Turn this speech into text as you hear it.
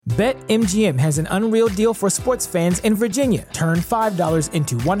BetMGM has an unreal deal for sports fans in Virginia. Turn $5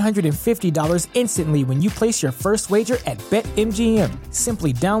 into $150 instantly when you place your first wager at BetMGM.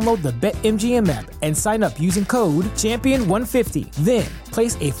 Simply download the BetMGM app and sign up using code Champion150. Then,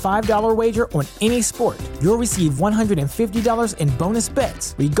 place a $5 wager on any sport. You'll receive $150 in bonus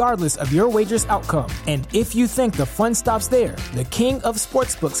bets, regardless of your wager's outcome. And if you think the fun stops there, the King of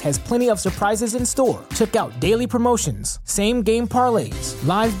Sportsbooks has plenty of surprises in store. Check out daily promotions, same-game parlays,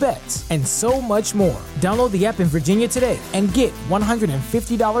 live bets, and so much more. Download the app in Virginia today and get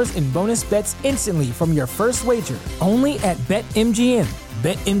 $150 in bonus bets instantly from your first wager. Only at BetMGM.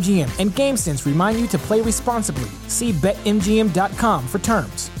 BetMGM and GameSense remind you to play responsibly. See BetMGM.com for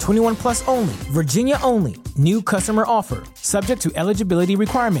terms. 21 plus only. Virginia only. New customer offer. Subject to eligibility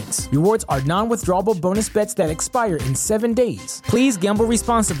requirements. Rewards are non-withdrawable bonus bets that expire in 7 days. Please gamble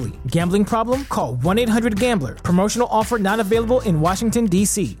responsibly. Gambling problem? Call 1-800-GAMBLER. Promotional offer not available in Washington,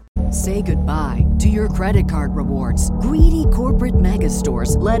 D.C. Say goodbye to your credit card rewards. Greedy corporate mega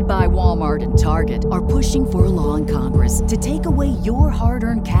stores, led by Walmart and Target, are pushing for a law in Congress to take away your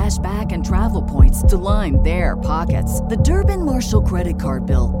hard-earned cash back and travel points to line their pockets. The Durbin-Marshall credit card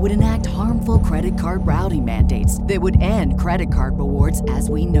bill would enact harmful credit card routing mandates that would end credit card rewards as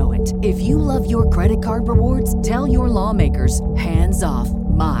we know it. If you love your credit card rewards, tell your lawmakers, hands off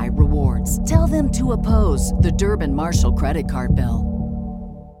my rewards. Tell them to oppose the Durbin-Marshall credit card bill.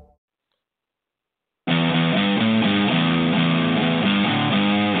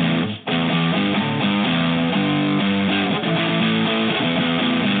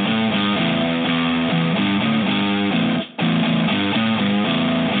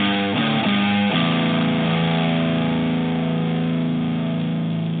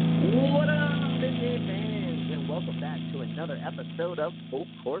 Of Full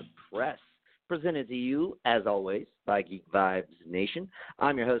Court Press, presented to you, as always, by Geek Vibes Nation.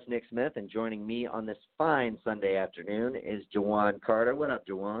 I'm your host, Nick Smith, and joining me on this fine Sunday afternoon is Jawan Carter. What up,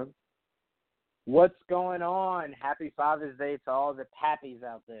 Jawan? What's going on? Happy Father's Day to all the pappies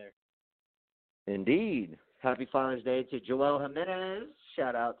out there. Indeed. Happy Father's Day to Joel Jimenez.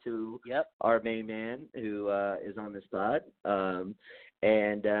 Shout out to our main man who is on this pod. Happy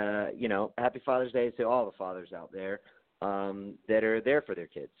Father's Day to all the fathers out there that are there for their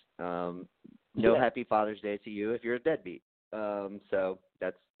kids. Happy Father's Day to you if you're a deadbeat. So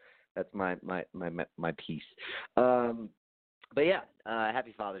that's my piece. Happy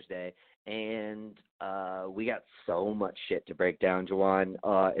Father's Day. And we got so much shit to break down, Jawan.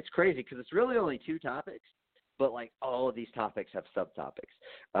 It's crazy because it's really only 2 topics, but like all of these topics have subtopics.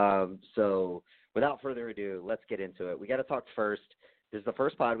 So without further ado, let's get into it. We got to talk first. This is the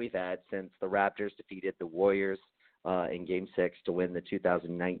first pod we've had since the Raptors defeated the Warriors in Game 6 to win the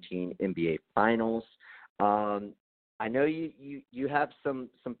 2019 NBA Finals. I know you have some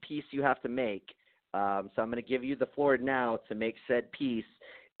piece you have to make, so I'm going to give you the floor now to make said piece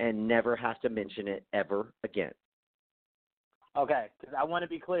and never have to mention it ever again. Okay, because I want to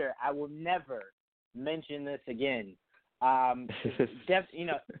be clear. I will never mention this again.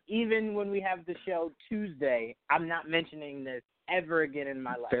 Even when we have the show Tuesday, I'm not mentioning this ever again in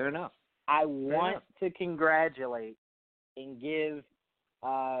my life. Fair enough. I want to congratulate and give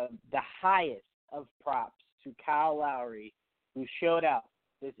the highest of props to Kyle Lowry, who showed up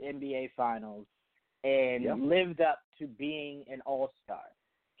this NBA Finals and lived up to being an all-star.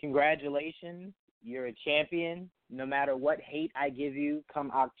 Congratulations. You're a champion. No matter what hate I give you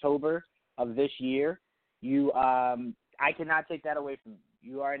come October of this year, I cannot take that away from you.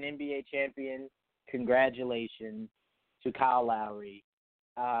 You are an NBA champion. Congratulations to Kyle Lowry.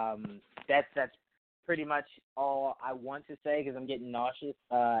 That's pretty much all I want to say because I'm getting nauseous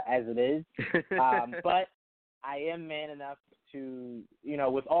as it is. But I am man enough to,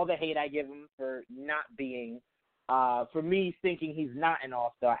 with all the hate I give him for not being, for me thinking he's not an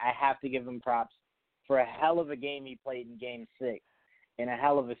all-star, I have to give him props for a hell of a game he played in Game 6 and a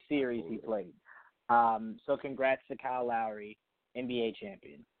hell of a series he played. So congrats to Kyle Lowry, NBA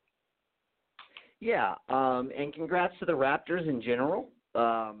champion. Yeah, and congrats to the Raptors in general.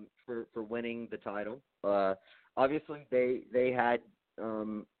 For winning the title. Obviously, they had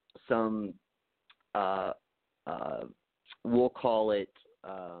some, we'll call it,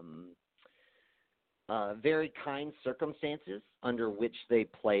 very kind circumstances under which they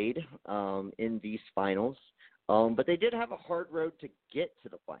played in these finals. But they did have a hard road to get to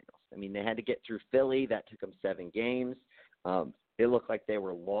the finals. I mean, they had to get through Philly. That took them 7 games. It looked like they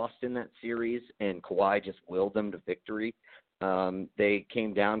were lost in that series, and Kawhi just willed them to victory. They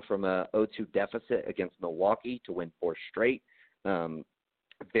came down from a 0-2 deficit against Milwaukee to win 4 straight.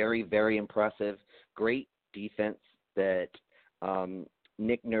 Very, very impressive. Great defense that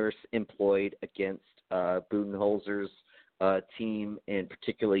Nick Nurse employed against Budenholzer's team, and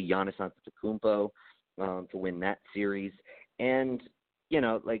particularly Giannis Antetokounmpo, to win that series. And,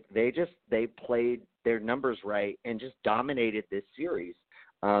 like they played their numbers right and just dominated this series.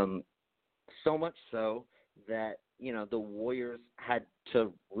 So much so that, the Warriors had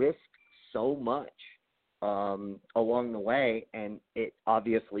to risk so much along the way, and it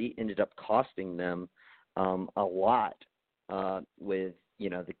obviously ended up costing them a lot with,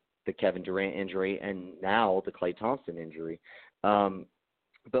 the Kevin Durant injury and now the Klay Thompson injury.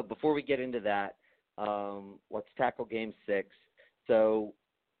 But before we get into that, let's tackle Game 6. So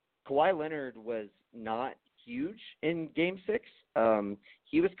Kawhi Leonard was not huge in Game 6.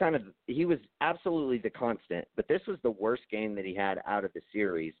 He was absolutely the constant, but this was the worst game that he had out of the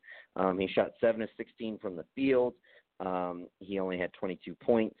series. He shot 7 of 16 from the field. He only had 22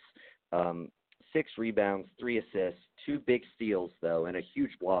 points, 6 rebounds, 3 assists, 2 big steals, though, and a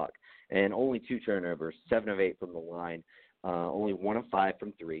huge block, and only 2 turnovers, 7 of 8 from the line, only 1 of 5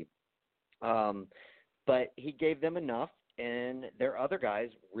 from 3. But he gave them enough, and their other guys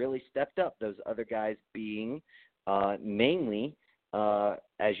really stepped up, those other guys being mainly,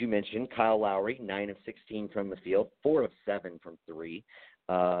 as you mentioned, Kyle Lowry, 9 of 16 from the field, 4 of 7 from 3,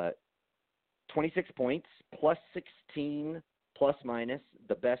 26 points, plus 16, plus minus,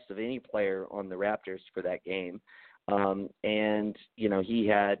 the best of any player on the Raptors for that game. And, he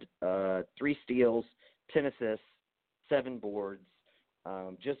had 3 steals, 10 assists, 7 boards,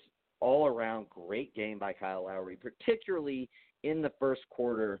 just all around great game by Kyle Lowry, particularly in the first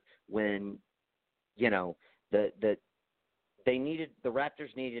quarter when, the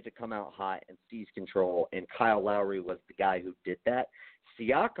Raptors needed to come out hot and seize control, and Kyle Lowry was the guy who did that.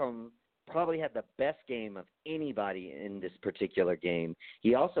 Siakam probably had the best game of anybody in this particular game.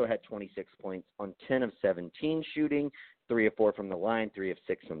 He also had 26 points on 10 of 17 shooting, 3 of 4 from the line, 3 of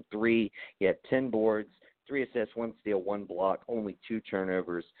 6 from 3. He had 10 boards, 3 assists, 1 steal, 1 block, only 2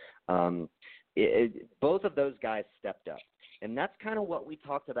 turnovers. Both of those guys stepped up. And that's kind of what we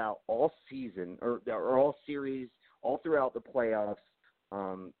talked about all season, or all series, all throughout the playoffs,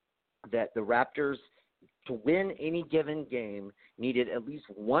 that the Raptors, to win any given game, needed at least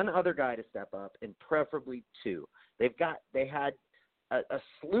one other guy to step up, and preferably 2. They had a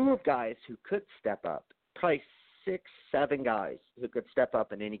slew of guys who could step up, probably 6, 7 guys who could step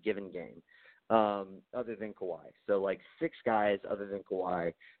up in any given game, other than Kawhi. So, 6 guys other than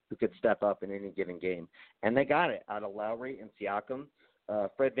Kawhi who could step up in any given game. And they got it out of Lowry and Siakam.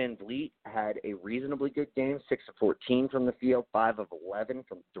 Fred VanVleet had a reasonably good game, 6 of 14 from the field, 5 of 11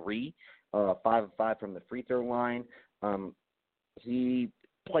 from 3, 5 of 5 from the free throw line. He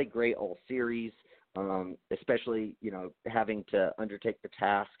played great all series, especially, having to undertake the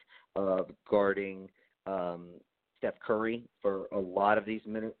task of guarding Steph Curry for a lot of these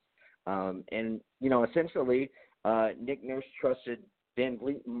minutes. And, essentially, Nick Nurse trusted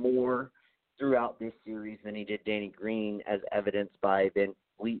VanVleet more throughout this series than he did Danny Green, as evidenced by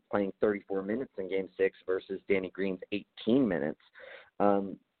VanVleet playing 34 minutes in Game 6 versus Danny Green's 18 minutes.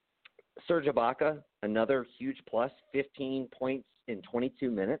 Serge Ibaka, another huge plus, 15 points in 22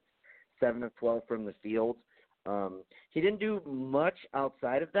 minutes, 7 of 12 from the field. He didn't do much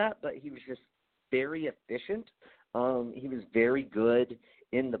outside of that, but he was just very efficient. He was very good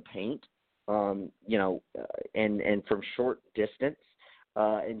in the paint, and from short distance.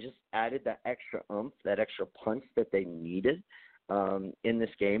 And just added that extra oomph, that extra punch that they needed in this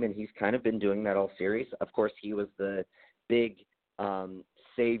game, and he's kind of been doing that all series. Of course, he was the big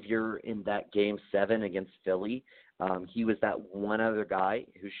savior in that Game 7 against Philly. He was that one other guy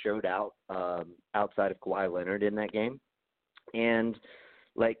who showed out outside of Kawhi Leonard in that game. And,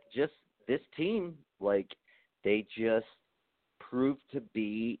 just this team, they just proved to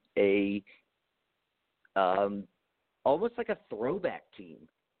be a almost like a throwback team.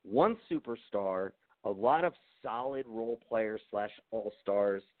 One superstar, a lot of solid role players /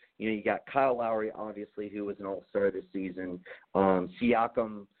 all-stars. You got Kyle Lowry, obviously, who was an all-star this season.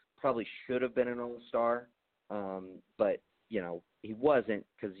 Siakam probably should have been an all-star, but, he wasn't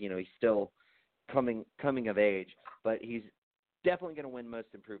because, he's still coming of age. But he's definitely going to win Most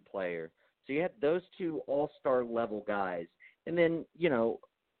Improved Player. So you had those 2 all-star level guys. And then,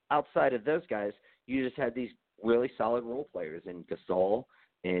 outside of those guys, you just had these really solid role players in Gasol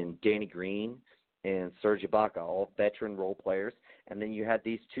and Danny Green and Serge Ibaka, all veteran role players. And then you had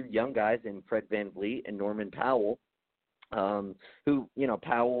these 2 young guys in Fred VanVleet and Norman Powell, who,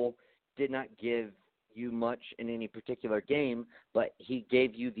 Powell did not give you much in any particular game, but he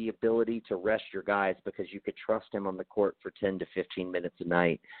gave you the ability to rest your guys because you could trust him on the court for 10 to 15 minutes a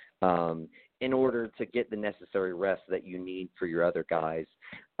night in order to get the necessary rest that you need for your other guys,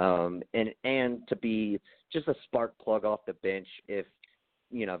 and to be just a spark plug off the bench if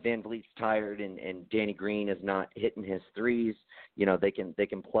Van Vliet's tired and Danny Green is not hitting his threes. They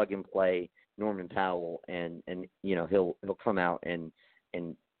can plug and play Norman Powell, and he'll come out and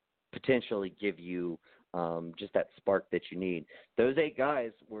potentially give you just that spark that you need. Those 8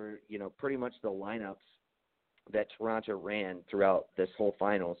 guys were pretty much the lineups that Toronto ran throughout this whole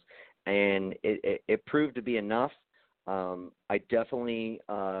finals, and it proved to be enough. I definitely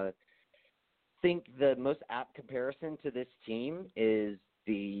think the most apt comparison to this team is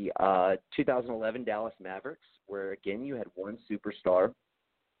the 2011 Dallas Mavericks, where again you had one superstar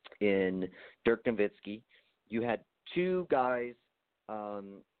in Dirk Nowitzki. You had 2 guys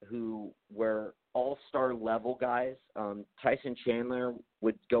who were all-star level guys. Tyson Chandler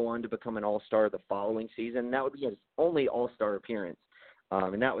would go on to become an all-star the following season. That would be his only all-star appearance,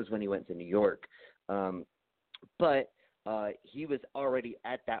 and that was when he went to New York. But he was already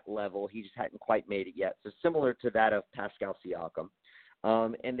at that level. He just hadn't quite made it yet. So similar to that of Pascal Siakam.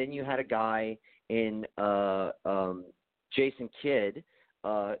 And then you had a guy in Jason Kidd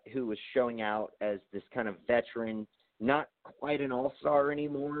who was showing out as this kind of veteran, not quite an all-star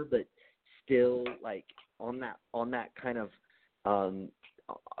anymore, but still like on that kind of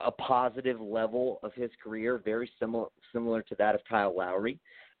a positive level of his career, very similar to that of Kyle Lowry.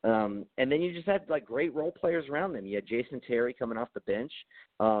 And then you just had like great role players around them. You had Jason Terry coming off the bench,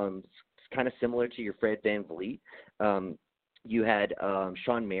 kind of similar to your Fred VanVleet. You had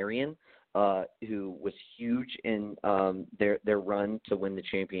Sean Marion, who was huge in their run to win the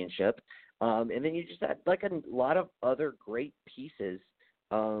championship. And then you just had like a lot of other great pieces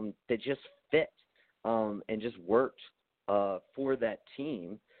that just fit and just worked for that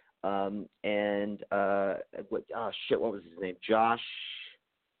team. What was his name? Josh.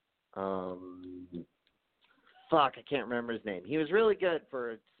 I can't remember his name. He was really good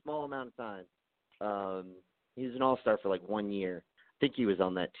for a small amount of time. He was an all-star for like 1 year. I think he was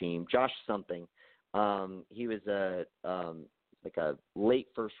on that team. Josh something. He was like a late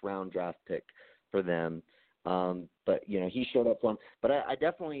first-round draft pick for them. But he showed up for him. But I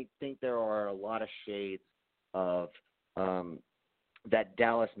definitely think there are a lot of shades of that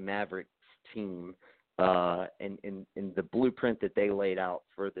Dallas Mavericks team in the blueprint that they laid out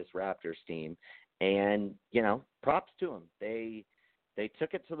for this Raptors team. And, props to them. They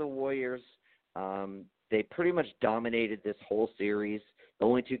took it to the Warriors. They pretty much dominated this whole series. The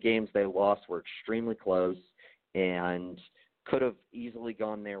only 2 games they lost were extremely close and could have easily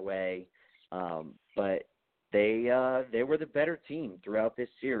gone their way. But they were the better team throughout this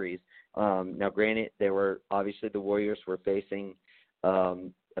series. Now, granted, the Warriors were facing a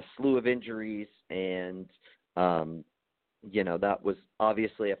slew of injuries, and that was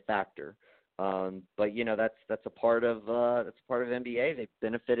obviously a factor. But that's a part of NBA. They've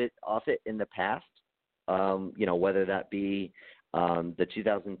benefited off it in the past. Whether that be the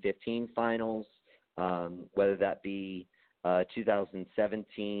 2015 finals, whether that be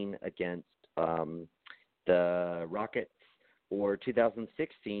 2017 against the Rockets, or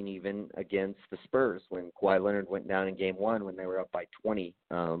 2016 even against the Spurs when Kawhi Leonard went down in Game 1 when they were up by 20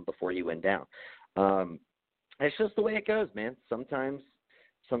 before he went down. It's just the way it goes, man. Sometimes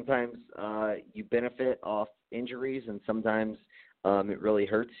you benefit off injuries, and sometimes it really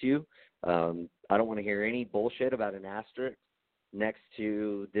hurts you. I don't want to hear any bullshit about an asterisk next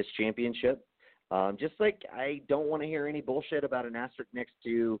to this championship. Just like I don't want to hear any bullshit about an asterisk next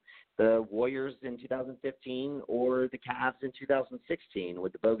to the Warriors in 2015 or the Cavs in 2016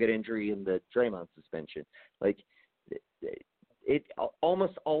 with the Bogut injury and the Draymond suspension. Like, it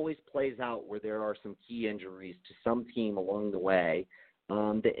almost always plays out where there are some key injuries to some team along the way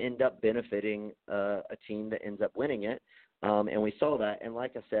that end up benefiting a team that ends up winning it. And we saw that. And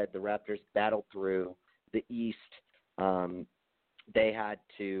like I said, the Raptors battled through the East. They had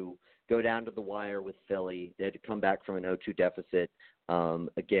to go down to the wire with Philly. They had to come back from an 0-2 deficit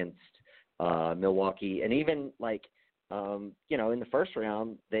against Milwaukee. And even, in the first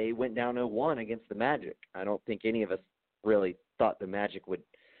round, they went down 0-1 against the Magic. I don't think any of us really thought the Magic would,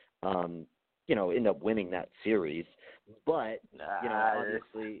 end up winning that series. But,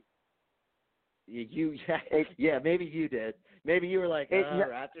 obviously – maybe you did. Maybe you were like,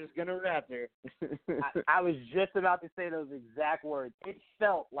 Raptors gonna Raptor. I was just about to say those exact words. It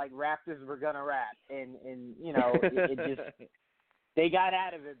felt like Raptors were gonna rap, and it just they got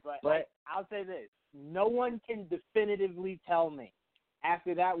out of it. But I'll say this: no one can definitively tell me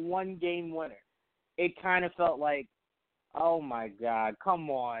after that 1 game winner it kind of felt like, oh my God, come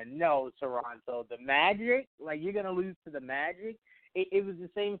on, no, Toronto, the Magic, like you're gonna lose to the Magic. It was the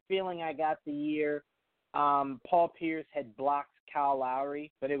same feeling I got the year Paul Pierce had blocked Kyle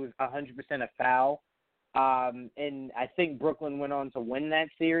Lowry, but it was 100% a foul. And I think Brooklyn went on to win that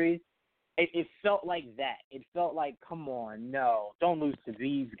series. It felt like that. It felt like, come on, no, don't lose to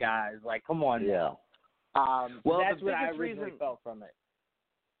these guys. Like, come on. Yeah. Well, that's what I originally felt from it.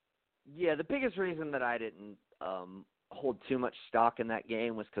 Yeah, the biggest reason that I didn't hold too much stock in that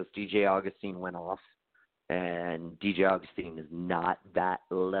game was because DJ Augustine went off. And DJ Augustine is not that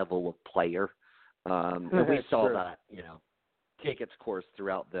level of player. And we saw that, take its course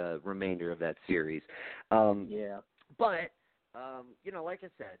throughout the remainder of that series. Yeah. But, like I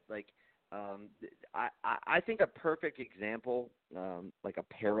said, I think a perfect example, like a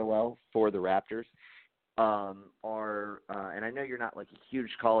parallel for the Raptors are, and I know you're not like a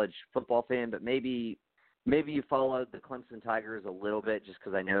huge college football fan, but maybe you followed the Clemson Tigers a little bit just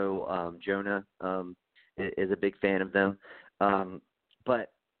because I know Jonah is a big fan of them.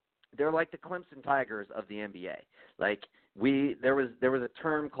 But they're like the Clemson Tigers of the NBA. Like there was a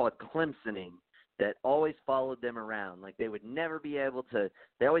term called Clemsoning that always followed them around. Like they would never be able to.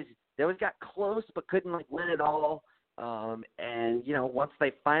 They always got close but couldn't like win it all. And once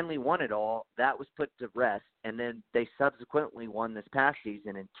they finally won it all, that was put to rest. And then they subsequently won this past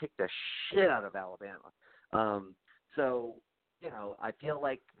season and kicked the shit out of Alabama. So I feel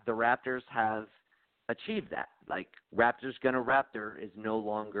like the Raptors have achieved that. Like Raptors gonna Raptor is no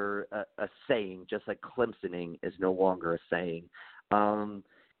longer a saying, just like Clemsoning is no longer a saying.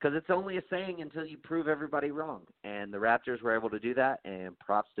 Because it's only a saying until you prove everybody wrong. And the Raptors were able to do that, and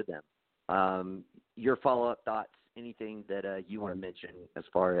props to them. Your follow-up thoughts, anything that you want to mention as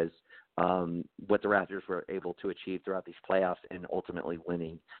far as what the Raptors were able to achieve throughout these playoffs and ultimately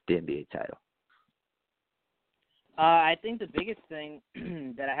winning the NBA title? I think the biggest thing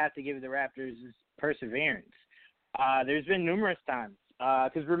that I have to give the Raptors is perseverance. There's been numerous times,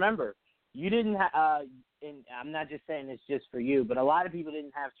 because remember, you didn't have, and I'm not just saying this just for you, but a lot of people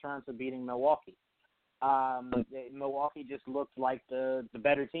didn't have Toronto beating Milwaukee. Milwaukee just looked like the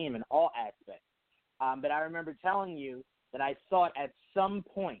better team in all aspects. But I remember telling you that I thought at some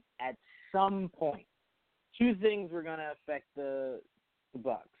point, two things were going to affect the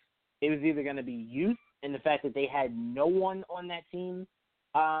Bucks. It was either going to be youth and the fact that they had no one on that team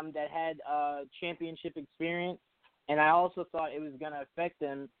that had championship experience, and I also thought it was going to affect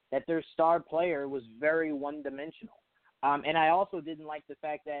them that their star player was very one-dimensional. And I also didn't like the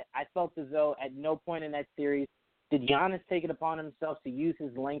fact that I felt as though at no point in that series did Giannis take it upon himself to use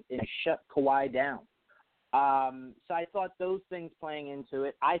his length and shut Kawhi down. So I thought those things playing into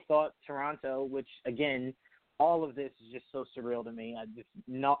it. I thought Toronto, which, again, all of this is just so surreal to me.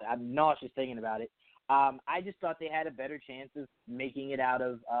 I'm nauseous thinking about it. I just thought they had a better chance of making it out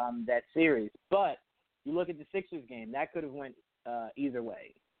of that series. But you look at the Sixers game, that could have went either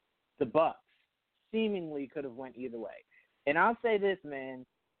way. The Bucks seemingly could have went either way. And I'll say this, man.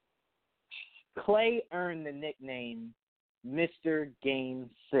 Clay earned the nickname Mr. Game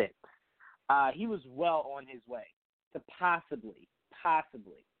 6. He was well on his way to possibly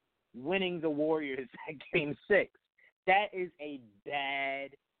winning the Warriors at Game 6. That is a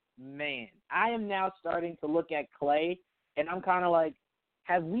bad man. I am now starting to look at Clay, and I'm kind of like,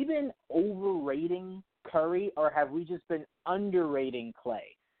 have we been overrating Curry, or have we just been underrating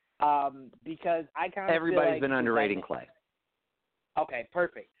Clay? Because I kind of everybody's feel like been underrating Clay. Okay,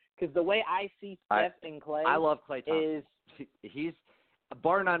 perfect. Because the way I see Steph and Clay, I love Klay Thompson. He's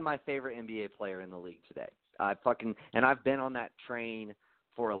bar none my favorite NBA player in the league today. And I've been on that train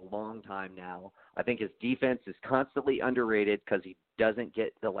for a long time now. I think his defense is constantly underrated because he doesn't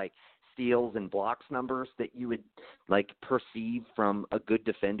get the steals and blocks numbers that you would perceive from a good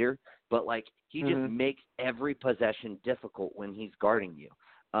defender. But he just makes every possession difficult when he's guarding you.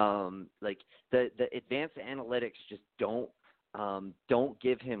 The advanced analytics just don't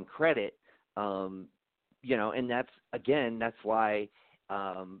give him credit. And that's why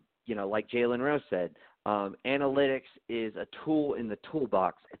like Jalen Rose said, analytics is a tool in the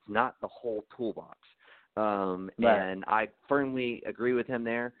toolbox. It's not the whole toolbox. Right. And I firmly agree with him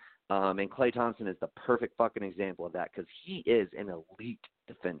there. And Klay Thompson is the perfect fucking example of that because he is an elite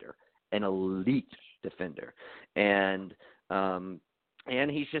defender. And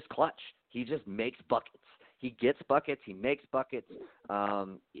he's just clutch. He just makes buckets. He gets buckets. He makes buckets.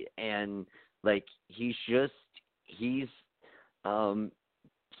 And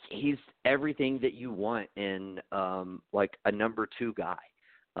he's everything that you want in a number two guy.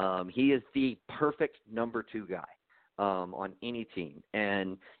 He is the perfect number two guy. on any team.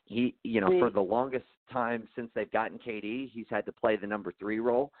 And he, for the longest time since they've gotten KD, he's had to play the number 3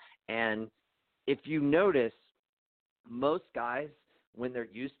 role. And if you notice, most guys, when they're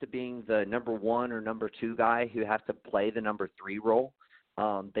used to being the number 1 or number 2 guy who has to play the number 3 role,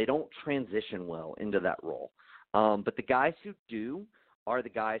 they don't transition well into that role. But the guys who do are the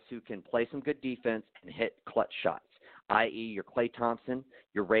guys who can play some good defense and hit clutch shots, i.e. your Klay Thompson,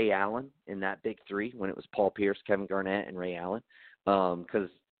 your Ray Allen in that big 3 when it was Paul Pierce, Kevin Garnett, and Ray Allen. Because,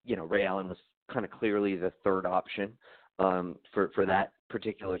 Ray Allen was kind of clearly the third option for that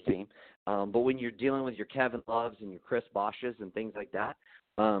particular team. But when you're dealing with your Kevin Loves and your Chris Bosches and things like that,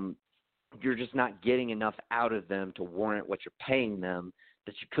 you're just not getting enough out of them to warrant what you're paying them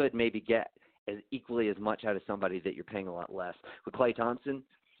that you could maybe get equally as much out of somebody that you're paying a lot less. With Klay Thompson,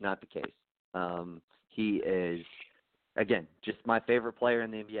 not the case. He is, again, just my favorite player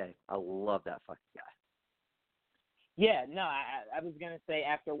in the NBA. I love that fucking guy. Yeah, no, I was going to say,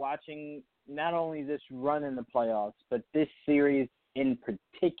 after watching not only this run in the playoffs, but this series in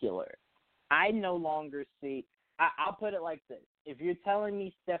particular, I no longer see – I'll put it like this. If you're telling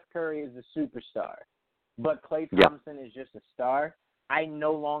me Steph Curry is a superstar, but Klay Thompson is just a star, I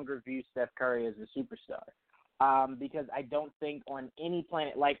no longer view Steph Curry as a superstar because I don't think on any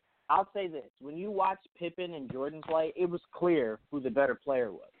planet – like, I'll say this. When you watch Pippen and Jordan play, it was clear who the better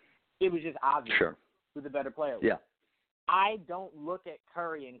player was. It was just obvious who the better player was. Yeah. I don't look at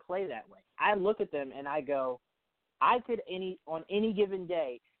Curry and Klay that way. I look at them and I go, on any given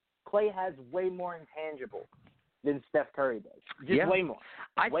day, Klay has way more intangible than Steph Curry does. Just way more.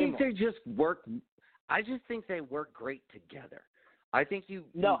 I think they just work. I just think they work great together. I think you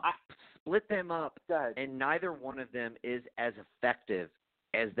split them up, and neither one of them is as effective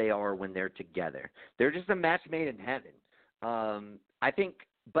as they are when they're together. They're just a match made in heaven. I think,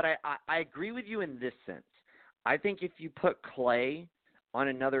 but I agree with you in this sense. I think if you put Klay on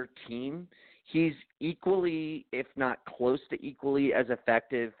another team, he's equally, if not close to equally, as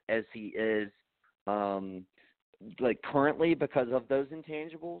effective as he is currently because of those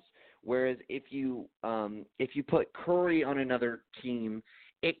intangibles. Whereas if you put Curry on another team,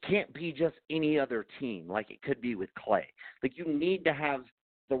 it can't be just any other team like it could be with Klay. Like, you need to have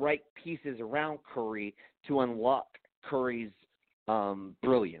the right pieces around Curry to unlock Curry's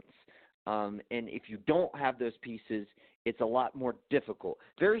brilliance. And if you don't have those pieces, it's a lot more difficult.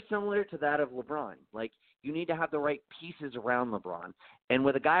 Very similar to that of LeBron. Like, you need to have the right pieces around LeBron. And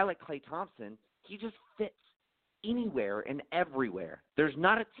with a guy like Klay Thompson, he just fits anywhere and everywhere. There's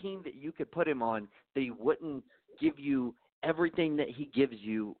not a team that you could put him on that he wouldn't give you everything that he gives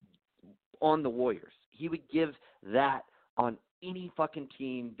you on the Warriors. He would give that on any fucking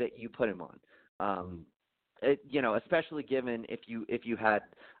team that you put him on. Especially given if you had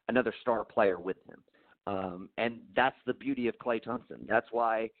another star player with him. And that's the beauty of Klay Thompson. That's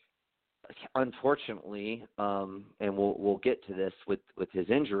why, unfortunately, and we'll get to this with his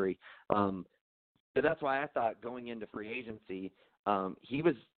injury, but that's why I thought going into free agency, he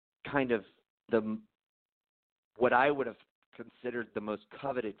was kind of what I would have considered the most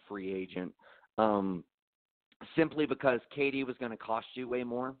coveted free agent, simply because KD was going to cost you way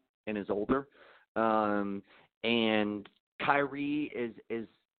more and is older. And Kyrie is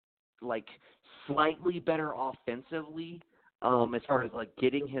like slightly better offensively as far as like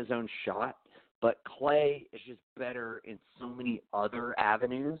getting his own shot, but Klay is just better in so many other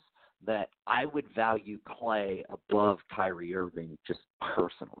avenues that I would value Klay above Kyrie Irving just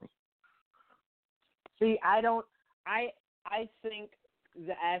personally. See, I think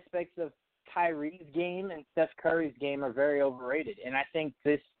the aspects of Kyrie's game and Steph Curry's game are very overrated, and I think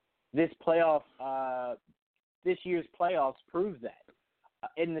this playoff, this year's playoffs prove that.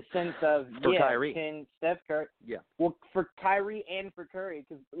 In the sense of, Kyrie. Can Steph Curry? Yeah. Well, for Kyrie and for Curry,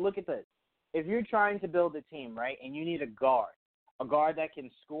 because look at this. If you're trying to build a team, right, and you need a guard that can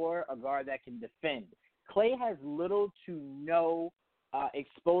score, a guard that can defend, Klay has little to no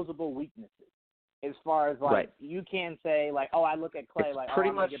exposable weaknesses. As far as, you can't say, like, oh, I look at Klay, it's like, pretty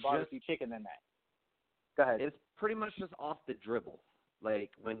I'm going to get barbecue chicken in that. Go ahead. It's pretty much just off the dribble.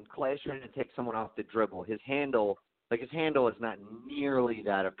 Like, when Klay is trying to take someone off the dribble, his handle is not nearly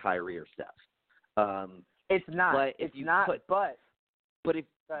that of Kyrie or Steph. It's not. But if you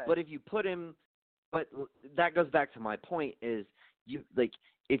put him, but that goes back to my point is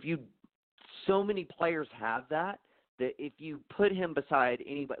so many players have that if you put him beside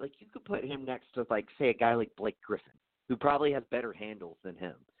anybody, like you could put him next to like say a guy like Blake Griffin, who probably has better handles than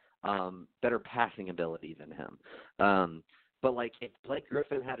him, better passing ability than him. But like if Blake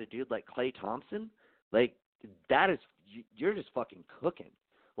Griffin had a dude like Klay Thompson, like that is you're just fucking cooking.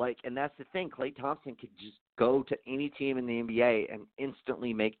 Like, and that's the thing. Klay Thompson could just go to any team in the NBA and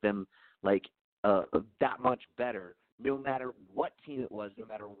instantly make them like that much better, no matter what team it was, no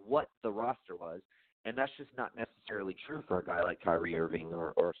matter what the roster was. And that's just not necessarily true for a guy like Kyrie Irving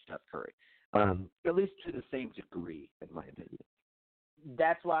or Steph Curry, at least to the same degree, in my opinion.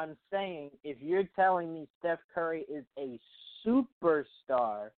 That's why I'm saying, if you're telling me Steph Curry is a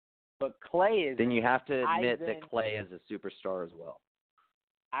superstar, but Klay is, then you have to admit that Klay is a superstar as well.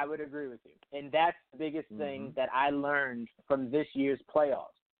 I would agree with you. And that's the biggest thing that I learned from this year's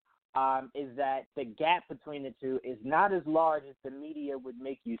playoffs, is that the gap between the two is not as large as the media would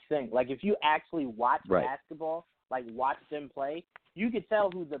make you think. Like, if you actually watch basketball, like watch them play, you could tell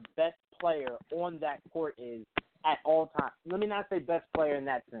who the best player on that court is at all times. Let me not say best player in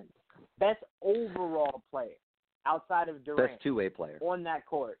that sense. Best overall player outside of Durant. Best two-way player. On that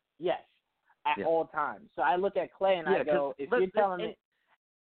court, yes, at all times. So I look at Klay and I go, if you're telling me.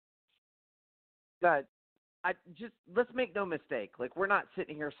 Go ahead. Let's make no mistake. Like, we're not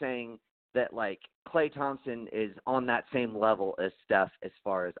sitting here saying that, like, Klay Thompson is on that same level as Steph as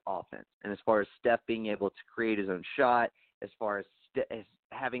far as offense, and as far as Steph being able to create his own shot, as far as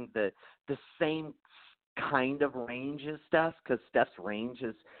having the same kind of range as Steph, because Steph's range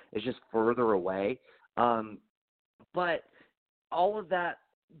is just further away. But all of that,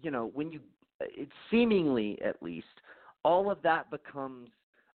 when it's seemingly at least, all of that becomes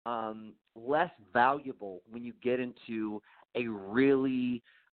less valuable when you get into a really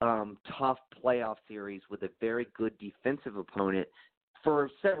tough playoff series with a very good defensive opponent for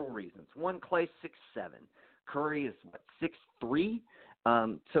several reasons. One, Klay's 6'7". Curry is, 6'3"?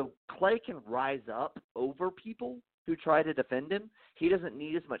 So Klay can rise up over people who try to defend him. He doesn't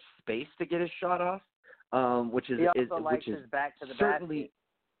need as much space to get his shot off, which is his back to the certainly basket.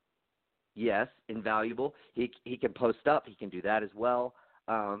 Yes, invaluable. He can post up. He can do that as well.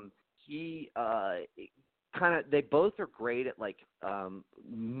 They both are great at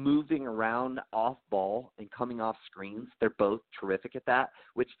moving around off ball and coming off screens. They're both terrific at that,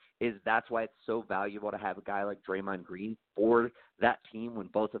 that's why it's so valuable to have a guy like Draymond Green for that team when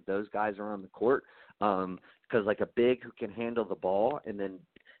both of those guys are on the court. Because like a big who can handle the ball, and then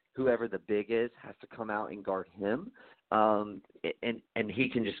whoever the big is has to come out and guard him. And he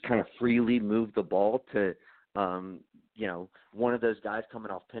can just kind of freely move the ball to, one of those guys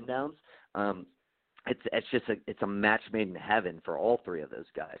coming off pin downs. It's a match made in heaven for all three of those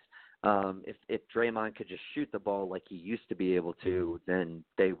guys. If Draymond could just shoot the ball like he used to be able to, then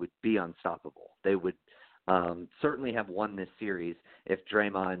they would be unstoppable. They would certainly have won this series if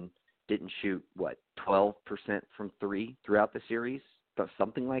Draymond didn't shoot 12% from three throughout the series,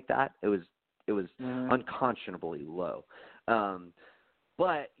 something like that. It was unconscionably low.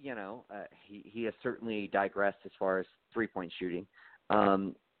 But he has certainly digressed as far as 3-point shooting.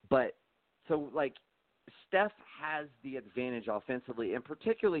 But so Steph has the advantage offensively, and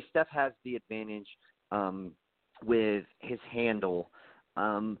particularly Steph has the advantage with his handle.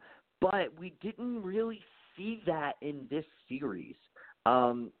 But we didn't really see that in this series.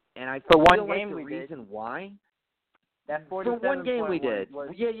 And I feel like the reason why. That 47 for one game we did.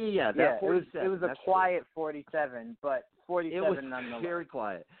 Yeah. It was a quiet 47, but 47 nonetheless. It was very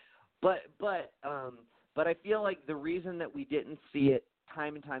quiet. But I feel like the reason that we didn't see it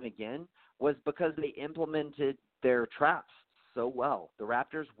time and time again was because they implemented their traps so well. The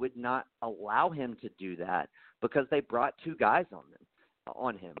Raptors would not allow him to do that because they brought two guys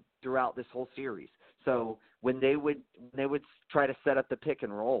on him throughout this whole series. So when they would try to set up the pick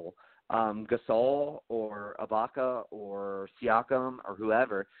and roll, Gasol or Ibaka or Siakam or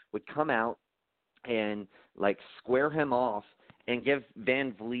whoever would come out and square him off and give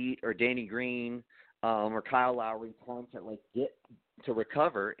Van Vliet or Danny Green or Kyle Lowry time to get to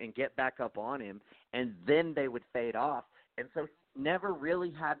recover and get back up on him, and then they would fade off. And so he never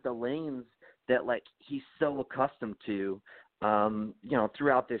really had the lanes that he's so accustomed to,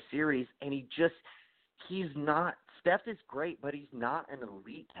 throughout this series. And he's not. Steph is great, but he's not an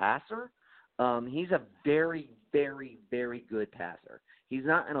elite passer. He's a very, very, very good passer. He's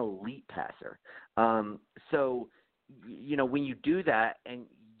not an elite passer. So, when you do that and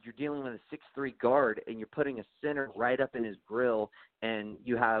you're dealing with a 6'3" guard and you're putting a center right up in his grill, and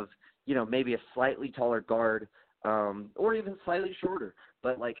you have, maybe a slightly taller guard, or even slightly shorter,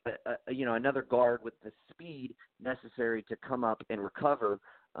 but another guard with the speed necessary to come up and recover,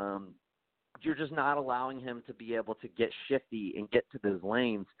 you're just not allowing him to be able to get shifty and get to those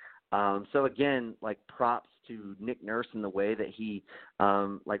lanes. So again, props to Nick Nurse in the way that he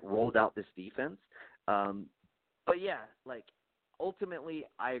rolled out this defense. But yeah, ultimately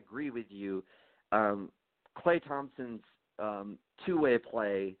I agree with you. Klay Thompson's two-way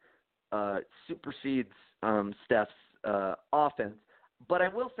play supersedes Steph's offense. But I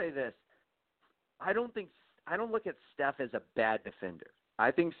will say this: I don't look at Steph as a bad defender. I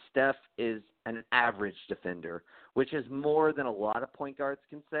think Steph is an average defender, which is more than a lot of point guards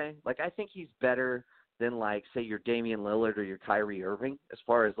can say. Like, I think he's better than, like, say, your Damian Lillard or your Kyrie Irving as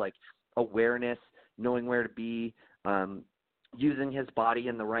far as, like, awareness, knowing where to be, using his body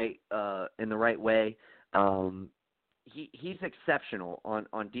in the right way. He's exceptional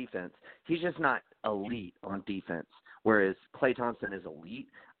on defense. He's just not elite on defense, whereas Klay Thompson is elite.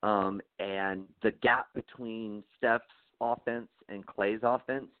 And the gap between Steph's offense and Klay's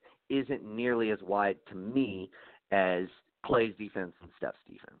offense isn't nearly as wide to me as Klay's defense and Steph's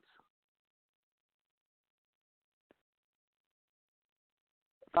defense.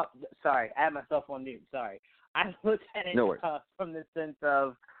 Oh, sorry, I had myself on mute. Sorry. I looked at it from the sense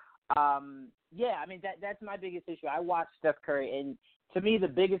of, that's my biggest issue. I watched Steph Curry, and to me, the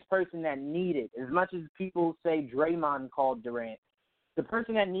biggest person that needed, as much as people say Draymond called Durant, the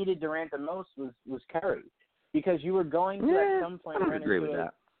person that needed Durant the most was Curry, because you were going to at some point run agree into with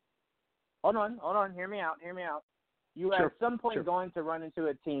that. Hold on, hear me out. You were at some point going to run into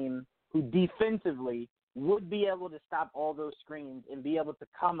a team who defensively would be able to stop all those screens and be able to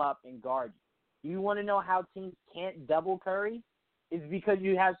come up and guard you. You want to know how teams can't double Curry? It's because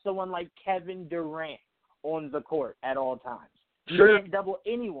you have someone like Kevin Durant on the court at all times. You can't double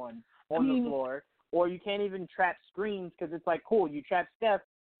anyone on the floor, or you can't even trap screens because it's like, cool, you trap Steph,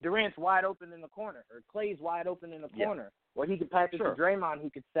 Durant's wide open in the corner, or Klay's wide open in the corner, or he could pass it to Draymond who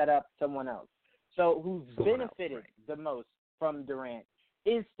could set up someone else. So who's benefited the most from Durant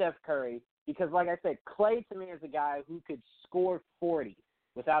is Steph Curry, because like I said, Klay to me is a guy who could score 40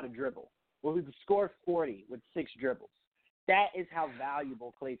 without a dribble, or who could score 40 with 6 dribbles. That is how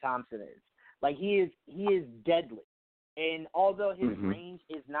valuable Klay Thompson is. Like, he is deadly. And although his range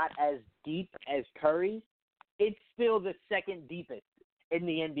is not as deep as Curry's, it's still the second deepest in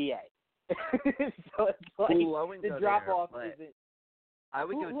the NBA. So it's like the drop-off isn't – I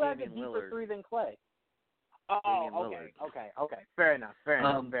would go who has a Damian deeper Lillard. three than Klay? Lillard. Okay. Fair enough.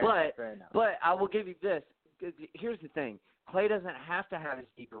 But I will give you this. Here's the thing. Klay doesn't have to have his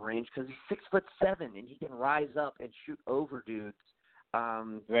deeper range because he's 6'7" and he can rise up and shoot over dudes.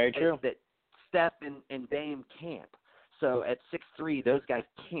 Very true. That Steph and Dame can't. So at 6'3", those guys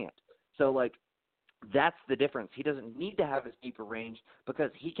can't. So, like, that's the difference. He doesn't need to have his deeper range because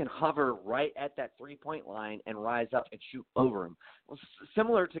he can hover right at that three-point line and rise up and shoot over him. Well,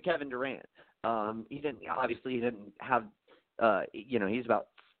 similar to Kevin Durant. He didn't have, he's about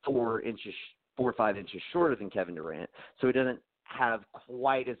 4 or 5 inches shorter than Kevin Durant, so he doesn't have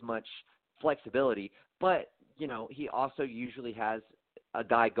quite as much flexibility. But, he also usually has a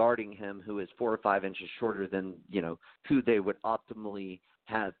guy guarding him who is 4 or 5 inches shorter than, who they would optimally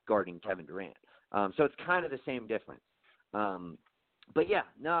have guarding Kevin Durant. So it's kind of the same difference. But yeah,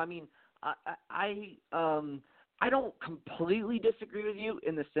 no, I mean, I don't completely disagree with you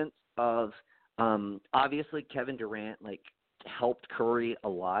in the sense of, obviously Kevin Durant, helped Curry a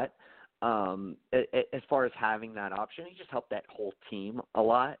lot. As far as having that option, he just helped that whole team a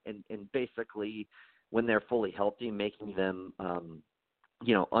lot, and basically when they're fully healthy, making them,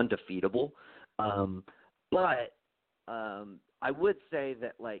 undefeatable. But I would say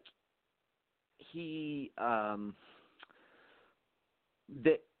that, he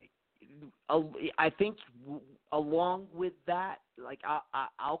I think along with that,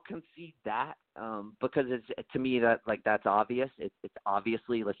 I'll concede that because to me that's obvious. It's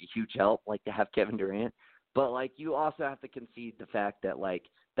obviously a huge help to have Kevin Durant, but you also have to concede the fact that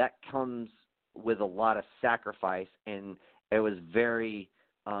that comes with a lot of sacrifice, and it was very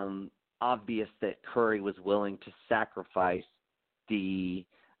obvious that Curry was willing to sacrifice the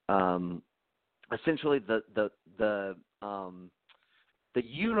essentially the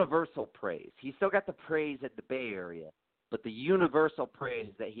universal praise. He still got the praise at the Bay Area, but the universal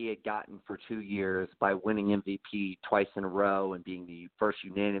praise that he had gotten for 2 years by winning MVP twice in a row and being the first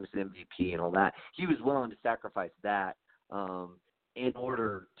unanimous MVP and all that, he was willing to sacrifice that in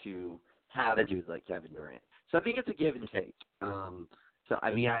order to have a dude like Kevin Durant. So I think it's a give and take. So,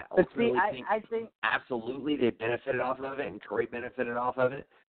 I mean, I think absolutely they benefited off of it, and Curry benefited off of it.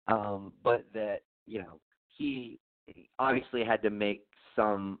 But that, he obviously had to make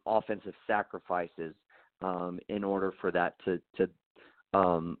some offensive sacrifices in order for that to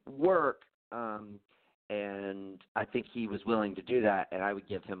work. And I think he was willing to do that, and I would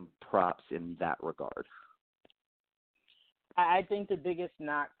give him props in that regard. I think the biggest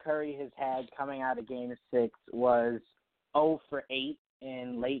knock Curry has had coming out of Game 6 was 0 for 8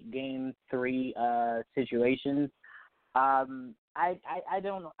 in late Game 3 situations. I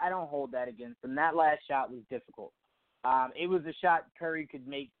don't hold that against him. That last shot was difficult. It was a shot Curry could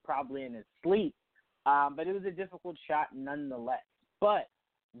make probably in his sleep, but it was a difficult shot nonetheless. But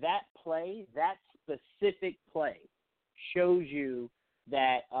that play, that specific play, shows you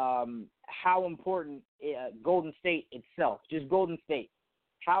that how important Golden State itself, just Golden State,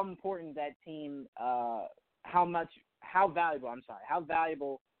 how important that team, how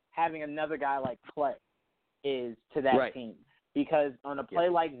valuable having another guy like Klay is to that team. Because on a play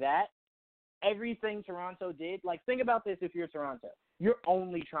like that, everything Toronto did, like think about this if you're Toronto. You're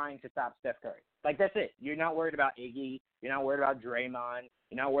only trying to stop Steph Curry. Like that's it. You're not worried about Iggy. You're not worried about Draymond.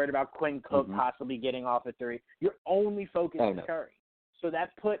 You're not worried about Quinn Cook possibly getting off a three. You're only focused on Curry. So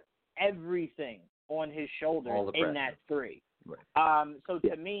that put everything on his shoulders in that three. Right. So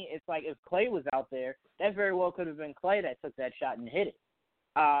to me, it's like if Klay was out there, that very well could have been Klay that took that shot and hit it.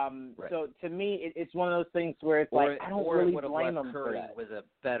 So to me, it's one of those things where it's I don't really blame him Curry for that. With a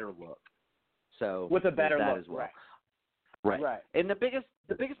better look. So with a better look as well. Right. And the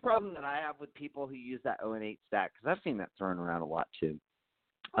biggest problem that I have with people who use that 0-8 stat, because I've seen that thrown around a lot too.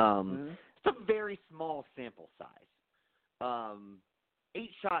 It's a very small sample size. 8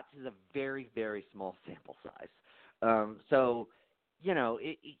 shots is a very, very small sample size. So,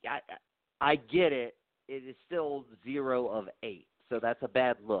 I get it. It is still 0 of 8. So that's a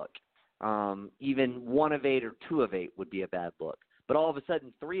bad look. Even 1 of 8 or 2 of 8 would be a bad look. But all of a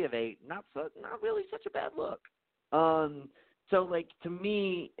sudden, 3 of 8, not really such a bad look. So like to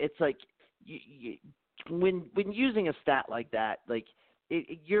me, it's like when using a stat like that, like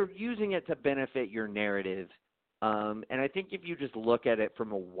you're using it to benefit your narrative. And I think if you just look at it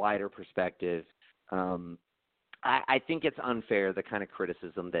from a wider perspective, I think it's unfair, the kind of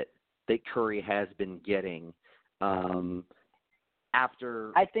criticism that Curry has been getting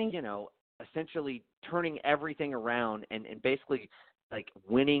after, I think, essentially turning everything around and basically like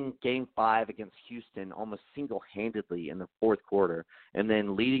winning Game 5 against Houston almost single-handedly in the fourth quarter, and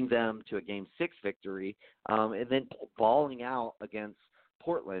then leading them to a Game 6 victory, and then balling out against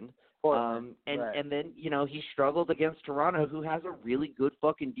Portland. And then, he struggled against Toronto, who has a really good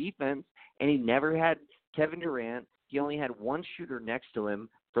fucking defense, and he never had Kevin Durant. He only had one shooter next to him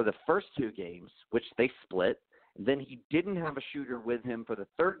for the first 2 games, which they split. Then he didn't have a shooter with him for the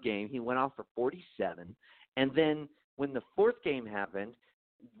third game. He went off for 47. And then when the fourth game happened,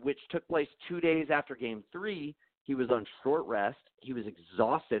 which took place 2 days after Game 3, he was on short rest. He was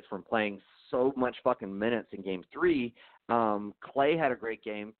exhausted from playing so much fucking minutes in Game 3. Klay had a great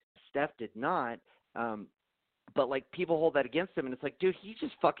game. Steph did not. But, like, people hold that against him, and it's like, dude, he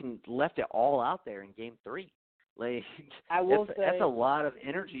just fucking left it all out there in Game 3. Like, that's a lot of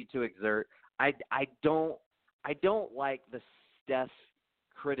energy to exert. I don't like the Steph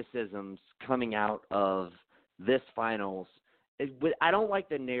criticisms coming out of this finals. I don't like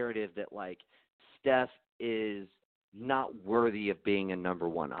the narrative that, like, Steph is not worthy of being a number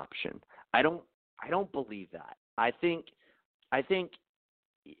one option. I don't believe that. I think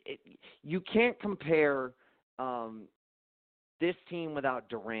you can't compare this team without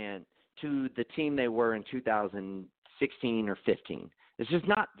Durant to the team they were in 2016 or 15. It's just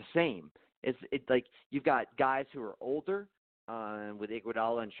not the same. It's like you've got guys who are older with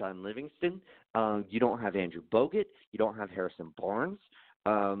Iguodala and Sean Livingston. You don't have Andrew Bogut. You don't have Harrison Barnes.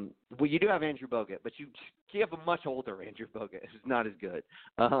 Well, you do have Andrew Bogut, but you have a much older Andrew Bogut who's not as good.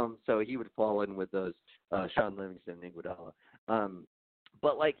 So he would fall in with those Sean Livingston and Iguodala.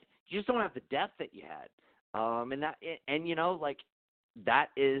 But like you just don't have the depth that you had.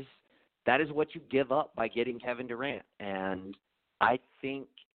 That is what you give up by getting Kevin Durant. And I think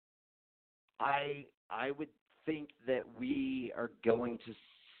I would think that we are going to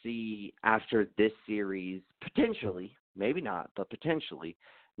see after this series, potentially, maybe not, but potentially,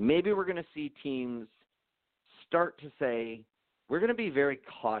 maybe we're going to see teams start to say, we're going to be very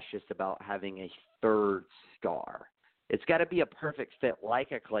cautious about having a third star. It's got to be a perfect fit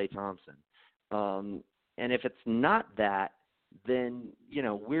like a Klay Thompson. And if it's not that, then,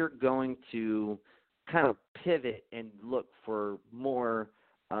 we're going to kind of pivot and look for more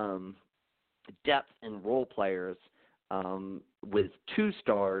depth and role players with 2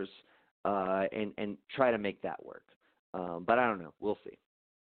 stars and try to make that work. But I don't know. We'll see.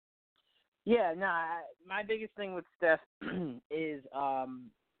 Yeah, no, my biggest thing with Steph is,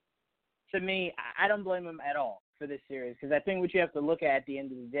 to me, I don't blame him at all for this series because I think what you have to look at the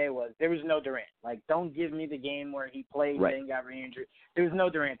end of the day was there was no Durant. Like, don't give me the game where he played and then got re-injured. There was no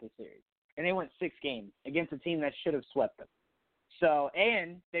Durant this series. And they went 6 games against a team that should have swept them. So,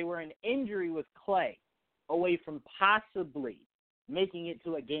 and they were an injury with Klay away from possibly making it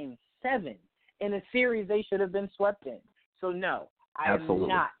to a Game 7 in a series they should have been swept in. So, no, I am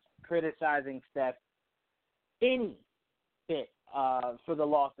not criticizing Steph any bit for the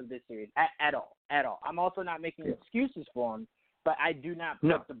loss of this series at all. I'm also not making excuses for him, but I do not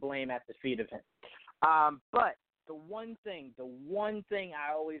put the blame at the feet of him. But the one thing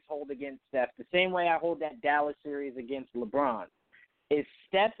I always hold against Steph, the same way I hold that Dallas series against LeBron, is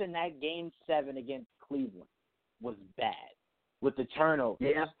Steph in that Game 7 against Cleveland was bad with the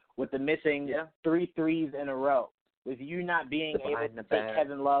turnovers, with the missing 3 threes in a row, with you not being able to take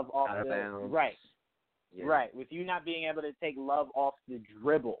Kevin Love off the right. Yeah. Right, with you not being able to take Love off the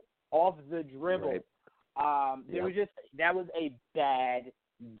dribble. Right. That was a bad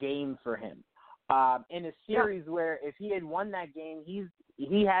game for him. In a series where if he had won that game, he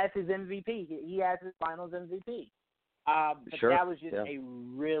has his MVP. He has his Finals MVP. But that was just a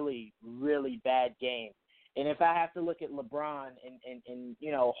really, really bad game. And if I have to look at LeBron and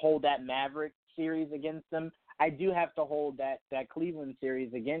hold that Maverick series against them, I do have to hold that Cleveland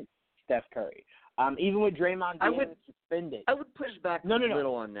series against Steph Curry. Even with Draymond being suspended. I would push back a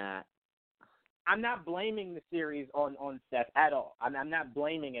little on that. I'm not blaming the series on Steph at all. I'm not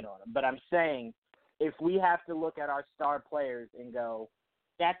blaming it on him. But I'm saying if we have to look at our star players and go,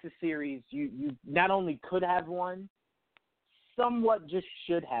 that's a series you not only could have won, somewhat just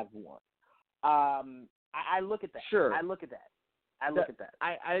should have won. I look at that. Sure. I look at that.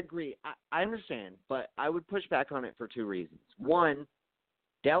 I agree. I understand, but I would push back on it for 2 reasons. One,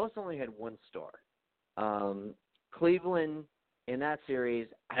 Dallas only had 1 star. Cleveland in that series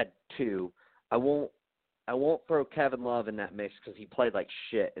had 2. I won't throw Kevin Love in that mix because he played like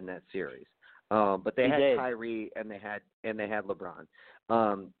shit in that series. But they had Kyrie and they had LeBron.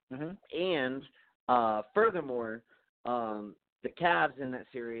 And furthermore, the Cavs in that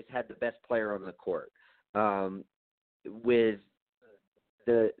series had the best player on the court. With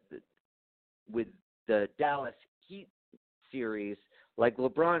the Dallas Heat series, like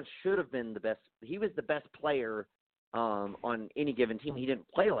LeBron should have been the best. He was the best player on any given team. He didn't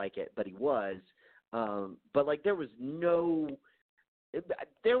play like it, but he was. But like there was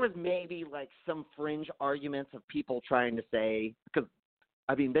maybe like some fringe arguments of people trying to say, because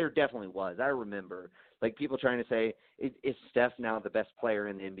I mean there definitely was. I remember like people trying to say, is Steph now the best player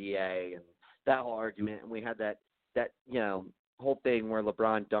in the NBA, and that whole argument. And we had that whole thing where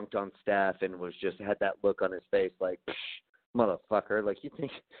LeBron dunked on Steph and was just had that look on his face like, motherfucker, like you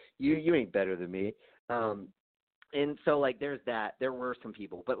think you ain't better than me. And so like there's that. There were some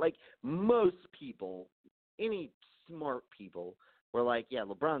people, but like most people, any smart people were like, yeah,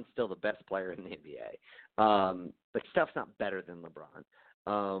 LeBron's still the best player in the NBA. Like Steph's not better than LeBron.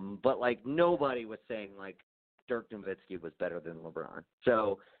 But like nobody was saying like Dirk Nowitzki was better than LeBron.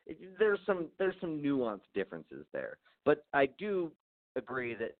 So there's some nuanced differences there. But I do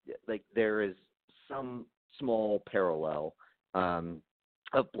agree that like there is some small parallel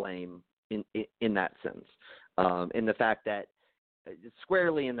of blame in that sense. In the fact that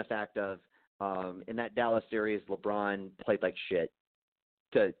squarely in the fact of in that Dallas series, LeBron played like shit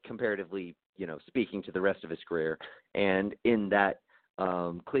to comparatively, speaking to the rest of his career. And in that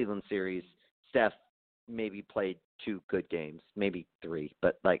Cleveland series, Steph maybe played 2 good games, maybe 3,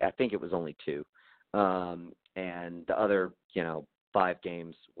 but like I think it was only 2. And the other, 5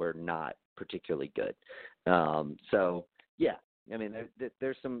 games were not particularly good. So yeah, I mean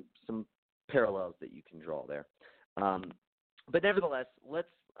there's some parallels that you can draw there. But nevertheless,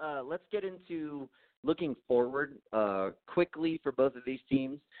 let's get into looking forward quickly for both of these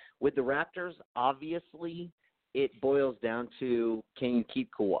teams. With the Raptors, obviously it boils down to, can you keep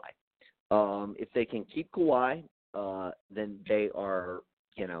Kawhi? If they can keep Kawhi, then they are,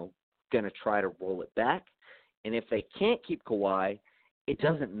 going to try to roll it back. And if they can't keep Kawhi, it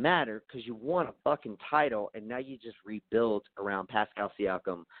doesn't matter because you won a fucking title, and now you just rebuild around Pascal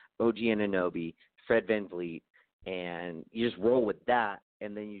Siakam, OG Anunoby, Fred VanVleet, and you just roll with that,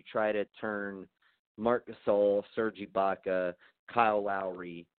 and then you try to turn Marc Gasol, Serge Ibaka, Kyle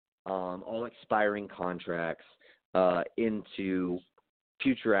Lowry, all expiring contracts into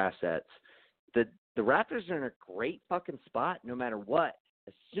future assets. The Raptors are in a great fucking spot no matter what,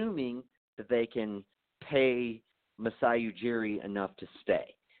 assuming that they can pay Masai Ujiri enough to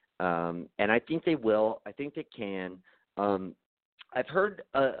stay. And I think they will. I think they can. I've heard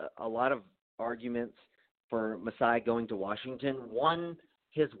a lot of arguments for Masai going to Washington. One,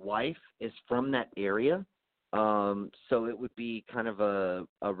 his wife is from that area, so it would be kind of a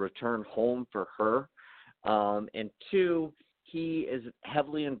return home for her. And 2, he is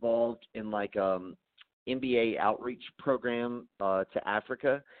heavily involved in like NBA outreach program to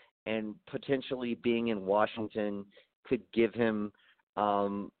Africa, and potentially being in Washington could give him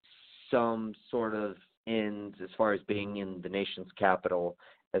some sort of ends as far as being in the nation's capital,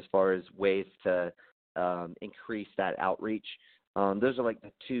 as far as ways to increase that outreach. Those are like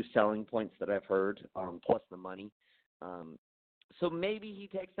the two selling points that I've heard, plus the money. So maybe he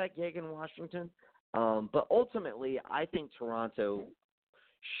takes that gig in Washington. But ultimately, I think Toronto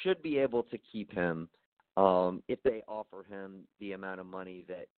should be able to keep him if they offer him the amount of money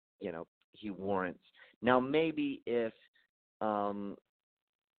that, he warrants. Now, maybe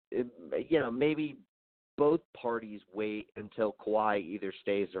maybe both parties wait until Kawhi either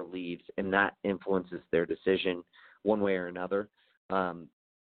stays or leaves, and that influences their decision one way or another.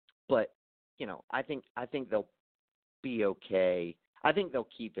 But I think they'll be okay. I think they'll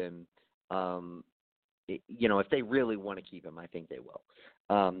keep him. If they really want to keep him, I think they will.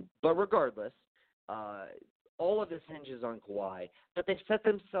 But regardless, all of this hinges on Kawhi. But they've set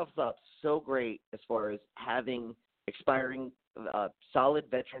themselves up so great as far as having expiring solid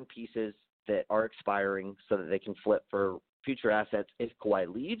veteran pieces that are expiring so that they can flip for future assets if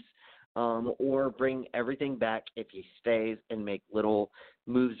Kawhi leaves, or bring everything back if he stays and make little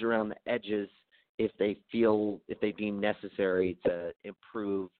moves around the edges if they deem necessary to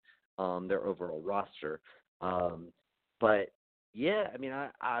improve their overall roster. But yeah, I mean,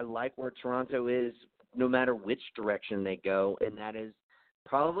 I like where Toronto is no matter which direction they go, and that is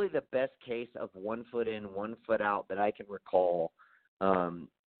probably the best case of 1 foot in, 1 foot out that I can recall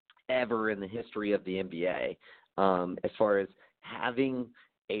ever in the history of the NBA, as far as having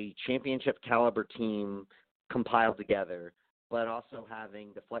a championship caliber team compiled together, but also having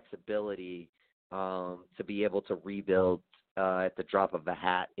the flexibility to be able to rebuild at the drop of a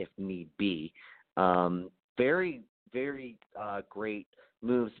hat if need be. Very, very great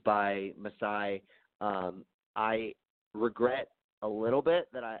moves by Masai. I regret a little bit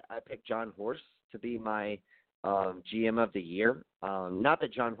that I picked John Horst to be my GM of the year. Not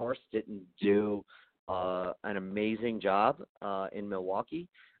that John Horst didn't do an amazing job in Milwaukee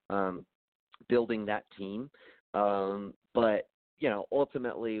building that team. But,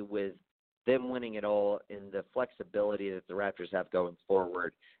 ultimately with them winning it all and the flexibility that the Raptors have going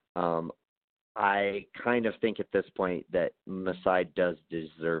forward, I kind of think at this point that Masai does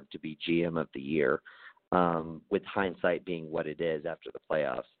deserve to be GM of the year, with hindsight being what it is after the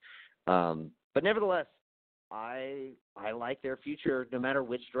playoffs. But nevertheless, I like their future no matter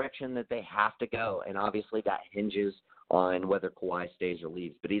which direction that they have to go. And obviously that hinges on whether Kawhi stays or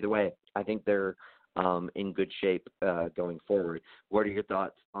leaves. But either way, I think they're in good shape going forward. What are your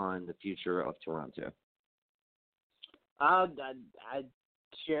thoughts on the future of Toronto? I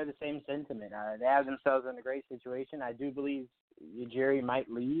share the same sentiment. They have themselves in a great situation. I do believe Ujiri might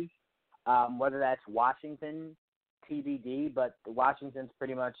leave, whether that's Washington, TBD, but Washington's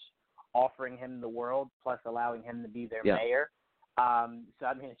pretty much offering him the world plus allowing him to be their mayor. So,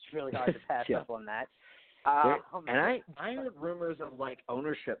 I mean, it's really hard to pass up on that. And I heard rumors of,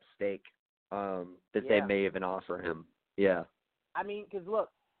 ownership stake that they may even offer him. Yeah. I mean, because, look,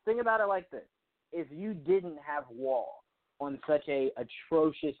 think about it like this. If you didn't have Wall on such a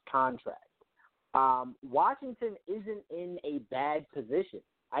atrocious contract, Washington isn't in a bad position.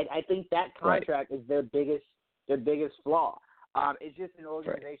 I think that contract is their biggest flaw. It's just an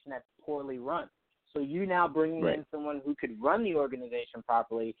organization that's poorly run. So you now bringing in someone who could run the organization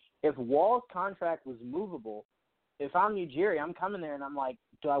properly. If Wall's contract was movable, if I'm Ujiri, I'm coming there and I'm like,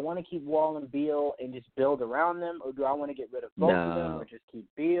 do I want to keep Wall and Beal and just build around them, or do I want to get rid of both of them or just keep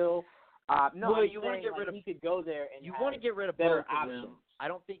Beal? No, you want to get rid of. He could go there and you want to get rid of both of them. I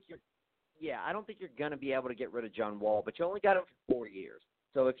don't think you're going to be able to get rid of John Wall, but you only got him for 4 years.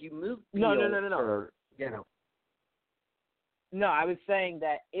 So if you move Beal No, I was saying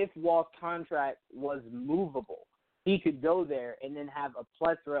that if Wall's contract was movable, he could go there and then have a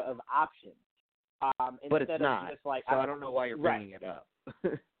plethora of options. But it's not. Just so I don't know why you're bringing it up.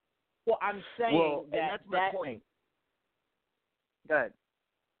 Well, I'm saying that's my point. Go ahead.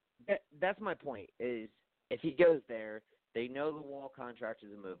 That's my point, is if he goes there, they know the Wall contract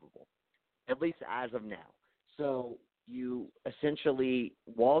is immovable, at least as of now. So you essentially,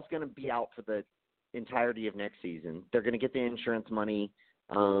 Wall's going to be out for the entirety of next season. They're going to get the insurance money,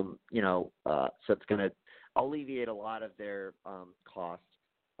 so it's going to alleviate a lot of their costs.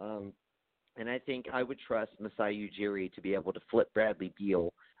 And I think I would trust Masai Ujiri to be able to flip Bradley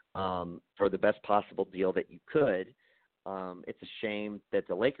Beal for the best possible deal that you could. It's a shame that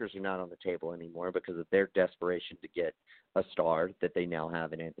the Lakers are not on the table anymore because of their desperation to get a star that they now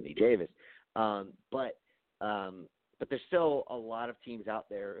have in Anthony Davis. But there's still a lot of teams out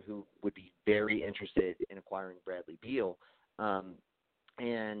there who would be very interested in acquiring Bradley Beal.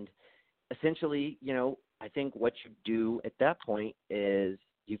 And essentially, I think what you do at that point is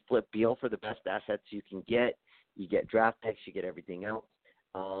You flip Beal for the best assets you can get. You get draft picks. You get everything else,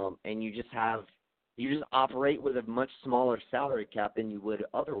 and you just operate with a much smaller salary cap than you would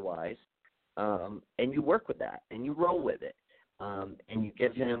otherwise, and you work with that and you roll with it, and you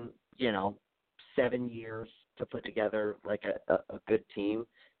give him 7 years to put together like a good team,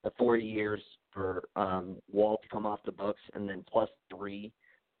 the 4 years for Wall to come off the books, and then plus 3,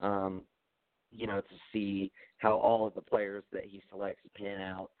 to see how all of the players that he selects pan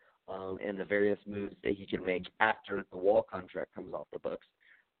out, and the various moves that he can make after the Wall contract comes off the books.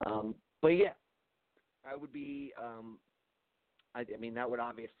 But yeah, I would be. That would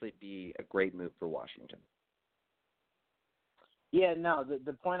obviously be a great move for Washington. Yeah, no,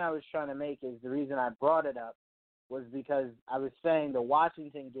 the point I was trying to make is the reason I brought it up was because I was saying the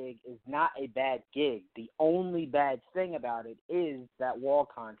Washington gig is not a bad gig. The only bad thing about it is that Wall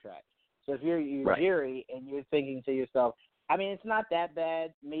contract. So if you're right. Jerry and you're thinking to yourself, it's not that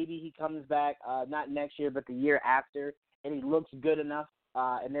bad. Maybe he comes back not next year but the year after, and he looks good enough,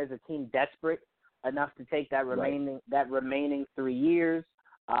 and there's a team desperate enough to take that remaining 3 years,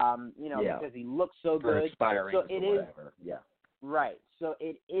 because he looks so good. Expiring so it is whatever. Yeah. Right. So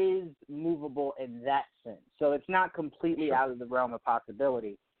it is movable in that sense. So it's not completely out of the realm of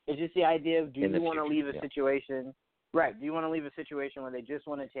possibility. It's just the idea of do you want to leave a situation – right. Do you want to leave a situation where they just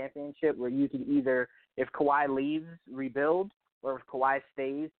won a championship where you can either, if Kawhi leaves, rebuild, or if Kawhi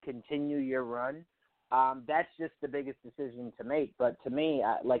stays, continue your run? That's just the biggest decision to make. But to me,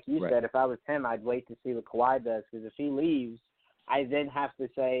 like you said, if I was him, I'd wait to see what Kawhi does, because if he leaves, I then have to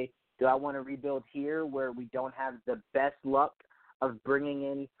say, do I want to rebuild here where we don't have the best luck of bringing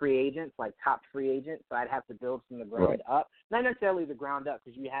in free agents, like top free agents? So I'd have to build from the ground up. Not necessarily the ground up,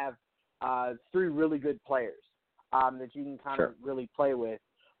 because you have 3 really good players that you can kind of really play with.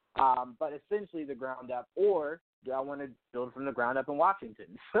 But essentially the ground up. Or do I want to build from the ground up in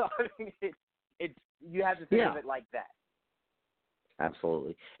Washington? So you have to think of it like that.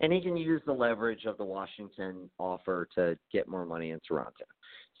 Absolutely. And he can use the leverage of the Washington offer to get more money in Toronto.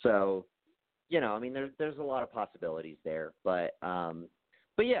 So, there's a lot of possibilities there. But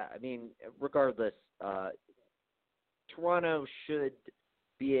yeah, regardless, Toronto should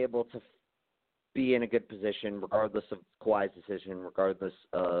be able to be in a good position regardless of Kawhi's decision, regardless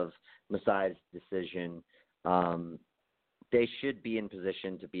of Masai's decision. They should be in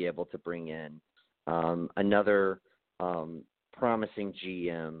position to be able to bring in another promising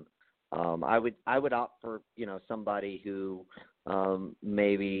GM. I would opt for somebody who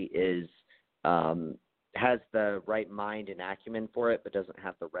maybe is has the right mind and acumen for it, but doesn't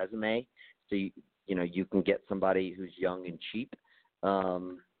have the resume. So you can get somebody who's young and cheap,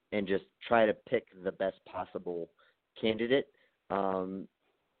 and just try to pick the best possible candidate.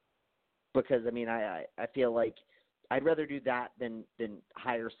 Because I feel like I'd rather do that than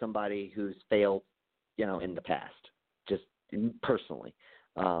hire somebody who's failed, in the past. Just personally,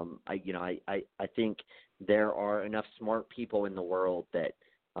 I think there are enough smart people in the world that,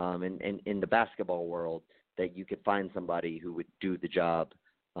 in the basketball world, that you could find somebody who would do the job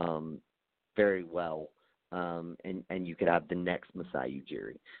very well, and you could have the next Masai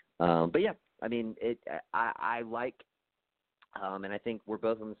Ujiri. But yeah, I like, and I think we're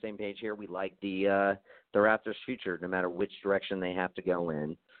both on the same page here. We like the Raptors' future, no matter which direction they have to go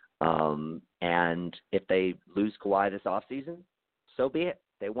in. And if they lose Kawhi this offseason, so be it.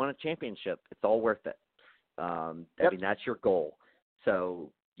 They won a championship. It's all worth it. That's your goal.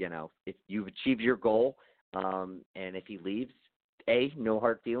 So, if you've achieved your goal, and if he leaves, A, no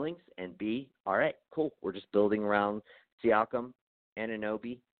hard feelings, and B, all right, cool. We're just building around Siakam,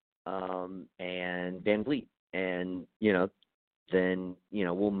 Anunoby, and Van Vliet. And, then,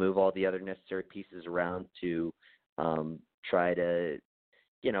 we'll move all the other necessary pieces around to try to,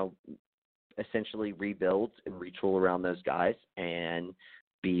 essentially rebuild and retool around those guys and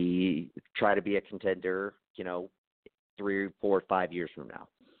try to be a contender, 3, 4, 5 years from now.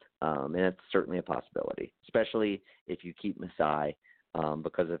 And that's certainly a possibility, especially if you keep Masai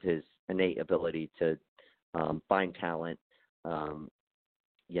because of his innate ability to find talent.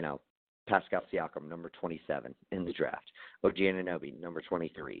 Pascal Siakam, number 27 in the draft. OG Anunoby, number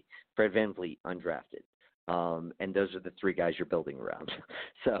 23. Fred VanVleet, undrafted. And those are the 3 guys you're building around.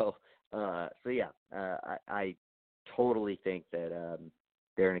 So yeah, I totally think that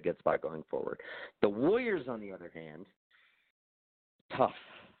they're in a good spot going forward. The Warriors, on the other hand, tough.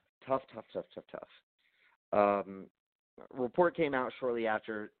 Report came out shortly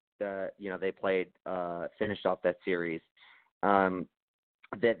after they played, finished off that series,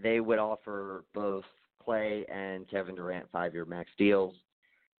 that they would offer both Klay and Kevin Durant 5-year max deals.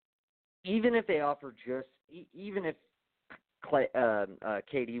 Even if they offer even if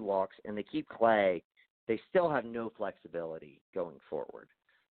KD walks and they keep Clay, they still have no flexibility going forward.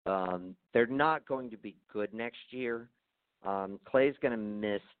 They're not going to be good next year. Clay's going to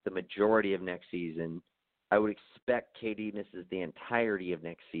miss the majority of next season. I would expect KD misses the entirety of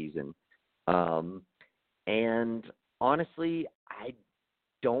next season. And honestly, I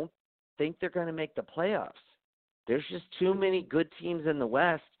don't think they're going to make the playoffs. There's just too many good teams in the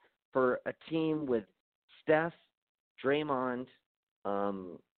West for a team with Steph, Draymond,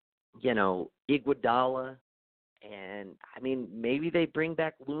 Iguodala, and I mean maybe they bring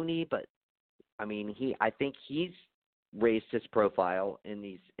back Looney, but I mean I think he's raised his profile in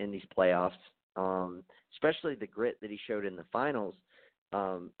these playoffs, especially the grit that he showed in the finals.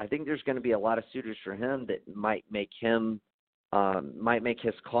 I think there's going to be a lot of suitors for him that might make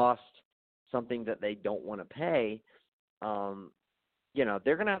his cost something that they don't want to pay.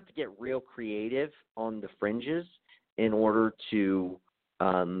 They're going to have to get real creative on the fringes in order to,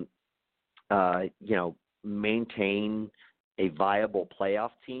 maintain a viable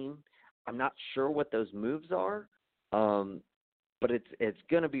playoff team. I'm not sure what those moves are, but it's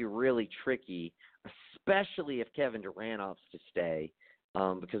going to be really tricky, especially if Kevin Durant opts to stay,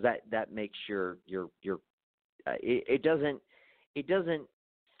 because that makes it doesn't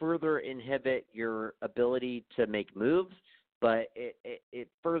further inhibit your ability to make moves, but it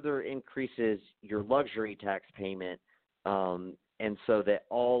further increases your luxury tax payment, and so that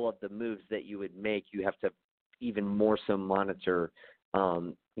all of the moves that you would make, you have to even more so monitor,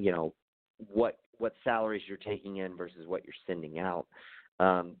 what salaries you're taking in versus what you're sending out.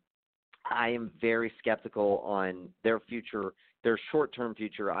 I am very skeptical on their future, their short-term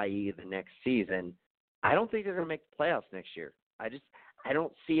future, i.e. the next season. I don't think they're going to make the playoffs next year. I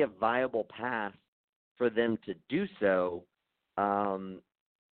don't see a viable path for them to do so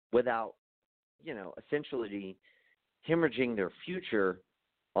without, essentially hemorrhaging their future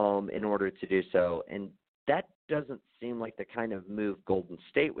in order to do so. And that doesn't seem like the kind of move Golden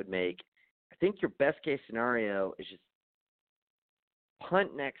State would make. I think your best case scenario is just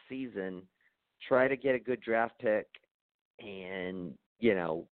punt next season, try to get a good draft pick, and,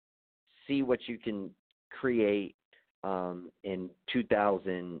 see what you can create in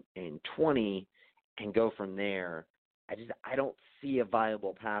 2020 and go from there. I don't see a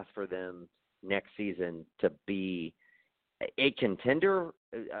viable path for them next season to be a contender,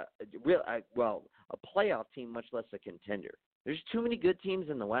 a playoff team, much less a contender. There's too many good teams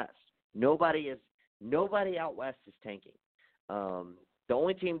in the West. Nobody out West is tanking. The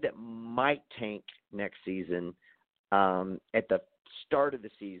only team that might tank next season at the start of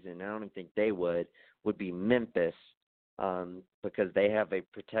the season, I don't even think they would be Memphis, because they have a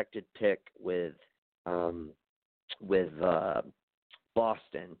protected pick with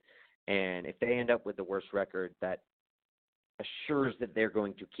Boston, and if they end up with the worst record, that assures that they're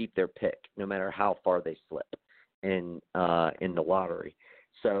going to keep their pick no matter how far they slip in the lottery.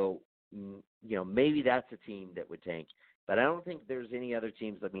 So maybe that's a team that would tank, but I don't think there's any other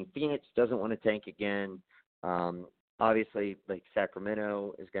teams. I mean, Phoenix doesn't want to tank again. Obviously, like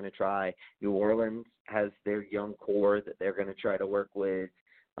Sacramento is going to try. New Orleans has their young core that they're going to try to work with.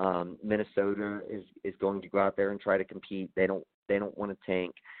 Minnesota is going to go out there and try to compete. They don't want to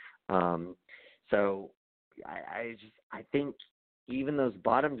tank. So I think even those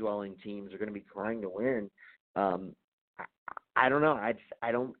bottom dwelling teams are going to be trying to win. I don't know.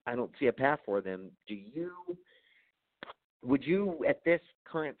 I don't see a path for them. Would you at this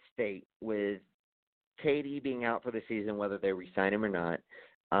current state with KD being out for the season, whether they re-sign him or not,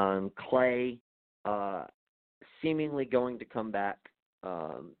 Clay seemingly going to come back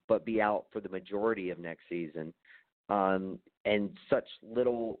but be out for the majority of next season, and such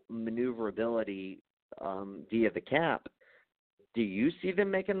little maneuverability via the cap, do you see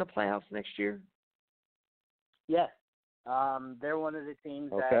them making the playoffs next year? Yes. They're one of the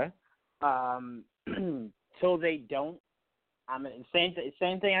teams okay. that till they don't, I mean, same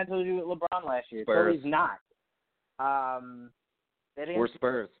thing I told you with LeBron last year. Spurs. Till he's not. Or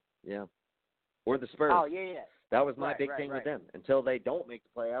Spurs, yeah. Or the Spurs. Oh, yeah. That was my big thing with them. Until they don't make the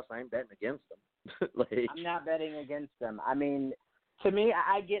playoffs, I'm betting against them. I'm not betting against them. I mean, to me,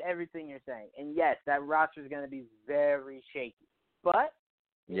 I get everything you're saying. And, yes, that roster is going to be very shaky. But,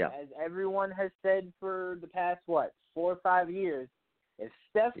 as everyone has said for the past, 4 or 5 years, if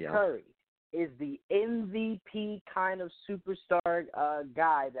Steph Curry is the MVP kind of superstar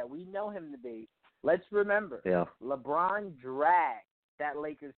guy that we know him to be, let's remember, LeBron dragged that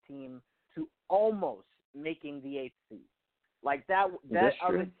Lakers team to almost making the 8th seed. Like that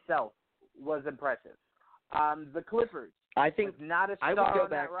of itself was impressive. The Clippers, I think not a star on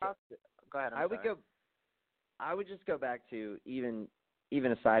that roster. Go ahead. I would just go back to even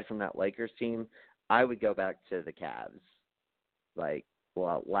aside from that Lakers team, I would go back to the Cavs.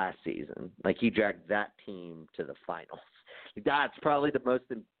 Last season, he dragged that team to the finals. That's probably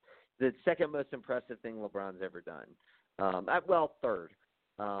the second most impressive thing LeBron's ever done. Third.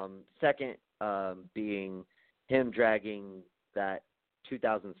 Second being him dragging that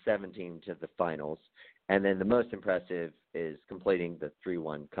 2017 to the finals, and then the most impressive is completing the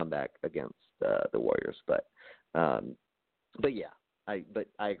 3-1 comeback against the Warriors. But yeah, I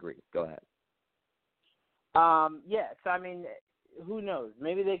agree. Go ahead. So I mean, who knows?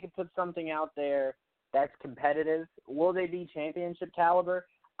 Maybe they could put something out there that's competitive. Will they be championship caliber?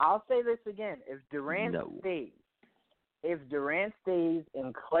 I'll say this again: if Durant stays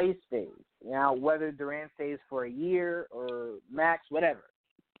and Klay stays, now whether Durant stays for a year or max, whatever,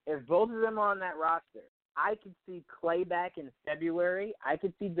 if both of them are on that roster, I could see Klay back in February. I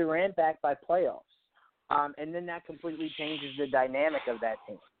could see Durant back by playoffs. And then that completely changes the dynamic of that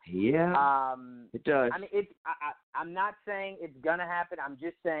team. Yeah, it does. I mean, I'm not saying it's going to happen. I'm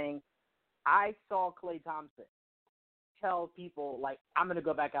just saying I saw Klay Thompson tell people, I'm going to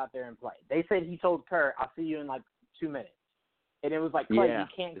go back out there and play. They said he told Kerr, I'll see you in 2 minutes. And it was Klay, you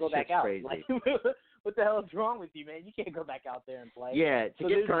can't go back out. Crazy. What the hell is wrong with you, man? You can't go back out there and play. Yeah, to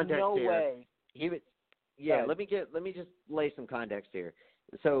get context no here. Way. Let me just lay some context here.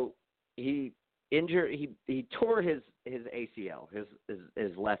 So he tore his ACL,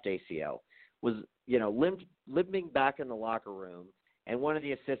 his left ACL, was limping back in the locker room, and one of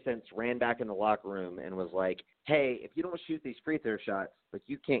the assistants ran back in the locker room and was like, "Hey, if you don't shoot these free throw shots,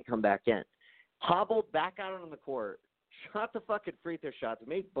 you can't come back in." Hobbled back out on the court, shot the fucking free throw shots,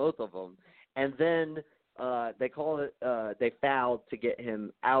 made both of them, and then they fouled to get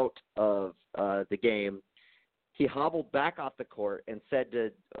him out of the game. He hobbled back off the court and said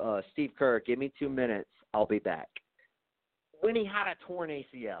to Steve Kerr, "Give me 2 minutes, I'll be back." When he had a torn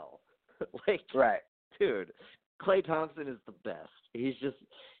ACL, right, dude, Klay Thompson is the best. He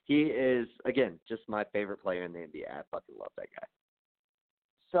is again just my favorite player in the NBA. I fucking love that guy.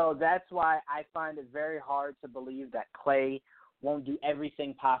 So that's why I find it very hard to believe that Klay won't do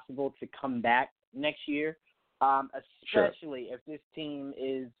everything possible to come back next year, especially if this team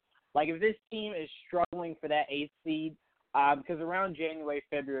is struggling for that 8th seed, because around January,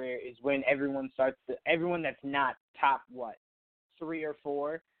 February is when everyone that's not top 3 or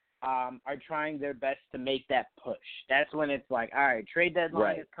 4 are trying their best to make that push. That's when it's all right, trade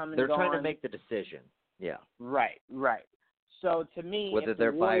deadline is coming. They're trying to make the decision. Yeah. Right. So to me, whether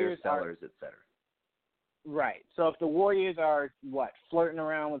they're buyers, sellers, etc. Right. So if the Warriors are flirting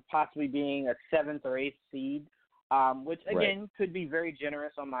around with possibly being a 7th or 8th seed, which again could be very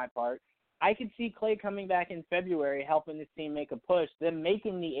generous on my part, I could see Klay coming back in February, helping this team make a push, then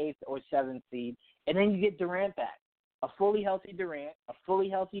making the 8th or 7th seed, and then you get Durant back, a fully healthy Durant, a fully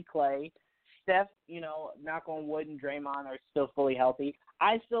healthy Klay, Steph, knock on wood, and Draymond are still fully healthy.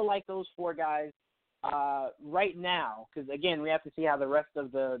 I still like those 4 guys right now, because again we have to see how the rest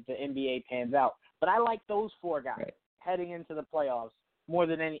of the NBA pans out. But I like those 4 guys heading into the playoffs more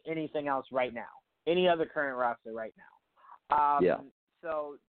than anything else right now. Any other current roster right now.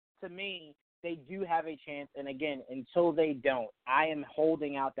 So to me, they do have a chance. And again, until they don't, I am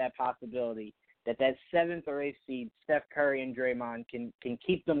holding out that possibility that 7th or 8th seed, Steph Curry and Draymond can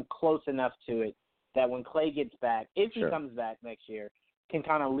keep them close enough to it that when Klay gets back, if he comes back next year, can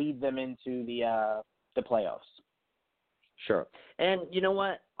kind of lead them into the playoffs. Sure. And you know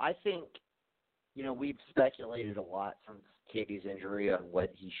what? I think, we've speculated a lot since KD's injury on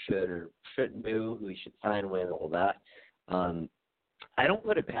what he should or shouldn't do, who he should sign with, all that. I don't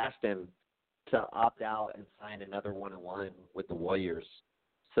put it past him to opt out and sign another 1-on-1 with the Warriors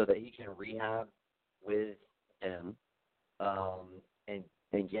so that he can rehab with them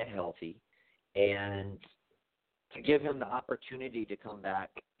and get healthy, and to give him the opportunity to come back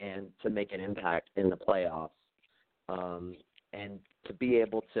and to make an impact in the playoffs, and to be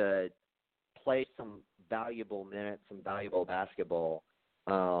able to play some valuable minutes, some valuable basketball,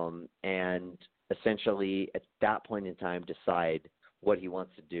 and essentially at that point in time decide what he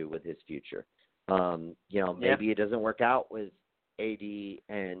wants to do with his future. Maybe it doesn't work out with AD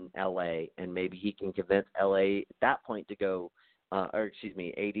and LA, and maybe he can convince LA at that point to go,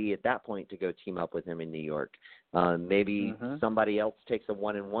 AD at that point to go team up with him in New York. Maybe somebody else takes a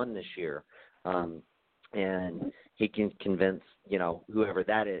 1-and-1 this year, and he can convince, whoever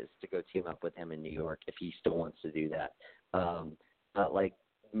that is to go team up with him in New York if he still wants to do that.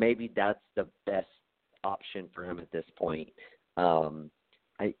 Maybe that's the best option for him at this point.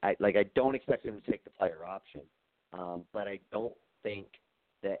 I don't expect him to take the player option, but I don't think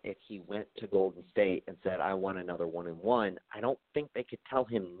that if he went to Golden State and said, I want another 1-1, I don't think they could tell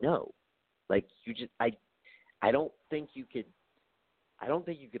him no. Like, I don't think you could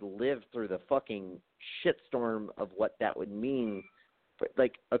live through the fucking shitstorm of what that would mean. But,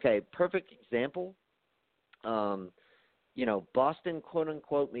 like, okay, perfect example. Boston, quote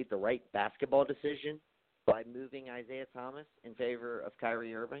unquote, made the right basketball decision by moving Isaiah Thomas in favor of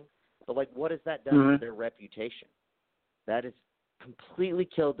Kyrie Irving. But, like, what has that done to their reputation? That has completely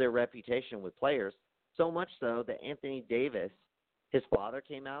killed their reputation with players, so much so that Anthony Davis, his father,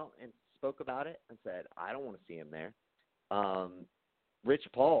 came out and spoke about it and said, I don't want to see him there. Rich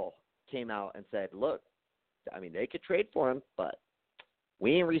Paul came out and said, look, I mean, they could trade for him, but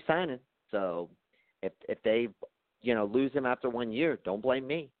we ain't re-signing. So if they, lose him after 1 year, don't blame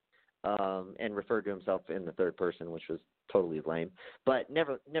me. And referred to himself in the third person, which was totally lame. But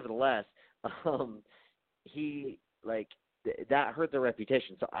nevertheless, he, like, that hurt their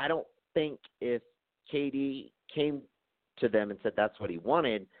reputation. So I don't think if KD came to them and said that's what he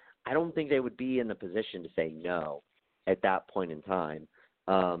wanted, I don't think they would be in the position to say no at that point in time.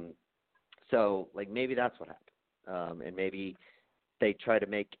 So, like, maybe that's what happened. And maybe they try to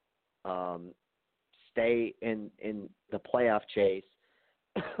make stay in the playoff chase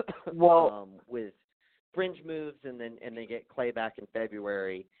with fringe moves, and they get Clay back in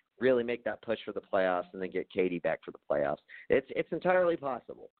February, really make that push for the playoffs, and then get KD back for the playoffs. It's entirely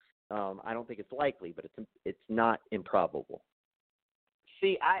possible. I don't think it's likely, but it's not improbable.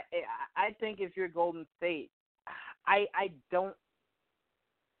 See, I think if you're Golden State, I don't.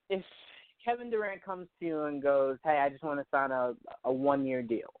 If Kevin Durant comes to you and goes, "Hey, I just want to sign a 1-year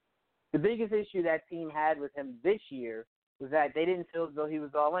deal," the biggest issue that team had with him this year was that they didn't feel as though he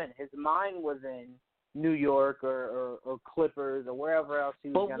was all in. His mind was in New York or Clippers or wherever else he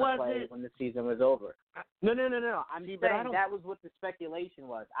was going to play when the season was over. No. I'm saying that was what the speculation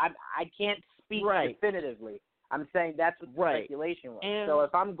was. I can't speak definitively. I'm saying that's what the speculation was. So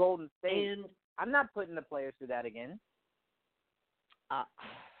if I'm Golden State, I'm not putting the players through that again.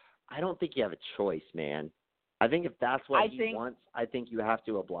 I don't think you have a choice, man. I think if that's what he wants, I think you have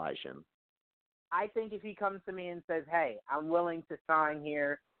to oblige him. I think if he comes to me and says, hey, I'm willing to sign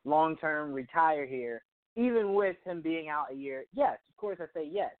here, long-term, retire here, even with him being out a year, yes, of course I say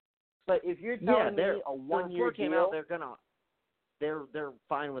yes. But if you're telling me a 1-year deal, they're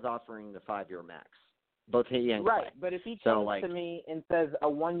fine with offering the 5-year max, both he and Clay. Right, but if he comes to me and says a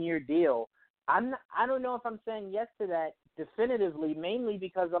 1-year deal, I don't know if I'm saying yes to that definitively, mainly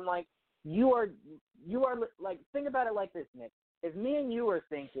because I'm like, you are like, think about it like this, Nick. If me and you are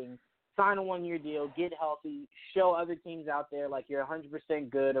thinking, sign a 1-year deal, get healthy, show other teams out there like you're 100%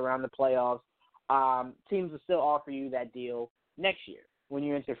 good around the playoffs, teams will still offer you that deal next year when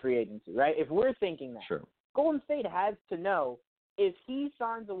you enter free agency, right? If we're thinking that, sure. Golden State has to know if he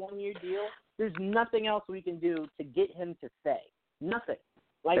signs a 1-year deal, there's nothing else we can do to get him to stay. Nothing.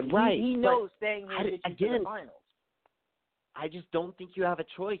 Like, he knows staying here gets you to the finals. I just don't think you have a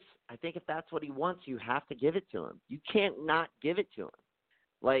choice. I think if that's what he wants, you have to give it to him. You can't not give it to him.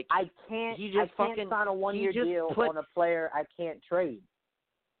 Like, I can't sign a 1-year deal on a player I can't trade.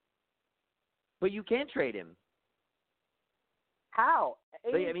 But you can trade him. How?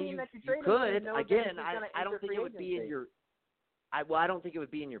 I mean, you could. Again, I don't think it would be in your. I don't think it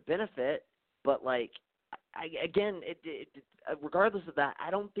would be in your benefit. But like, regardless of that,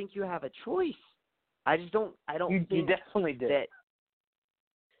 I don't think you have a choice. I just don't. I don't. You definitely did.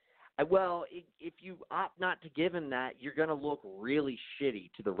 If you opt not to give him that, you're going to look really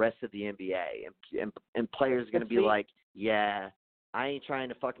shitty to the rest of the NBA, and players are going to be like, yeah, I ain't trying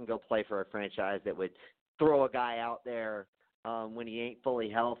to fucking go play for a franchise that would throw a guy out there when he ain't fully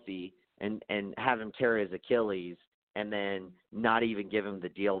healthy and have him tear his Achilles and then not even give him the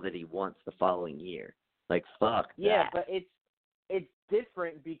deal that he wants the following year. Like, fuck that. Yeah, but it's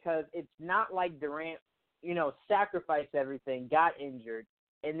different because it's not like Durant, sacrificed everything, got injured,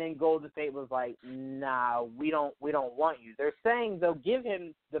 and then Golden State was like, nah, we don't want you. They're saying they'll give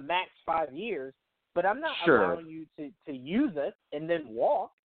him the max 5 years, but I'm not allowing you to use it and then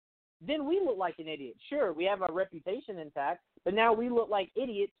walk. Then we look like an idiot. Sure, we have our reputation intact, but now we look like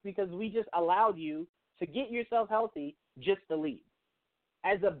idiots because we just allowed you to get yourself healthy just to leave.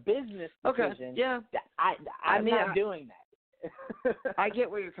 As a business decision, I'm not doing that. I get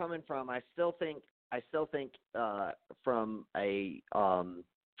where you're coming from. I still think from a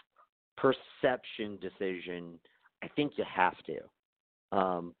perception decision, I think you have to.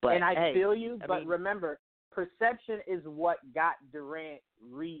 But I feel you. But remember, perception is what got Durant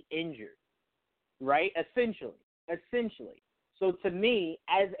re-injured, right? Essentially. So to me,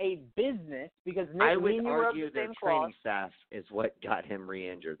 as a business, because Nick, I would me and you were of argue the their same training cloth, staff is what got him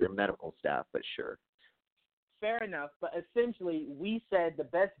re-injured. Their medical staff, but sure. fair enough, but essentially we said the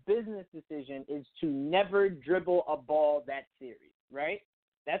best business decision is to never dribble a ball that series, right?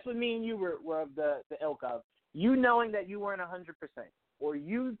 That's what me and you were of the ilk of. You knowing that you weren't 100%, or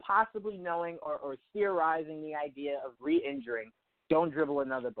you possibly knowing or theorizing the idea of re-injuring, don't dribble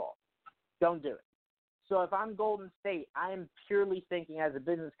another ball. Don't do it. So if I'm Golden State, I am purely thinking as a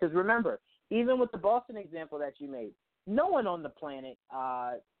business, because remember, even with the Boston example that you made, no one on the planet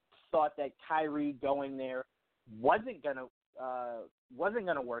thought that Kyrie going there wasn't gonna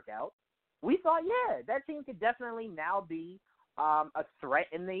work out. We thought, yeah, that team could definitely now be a threat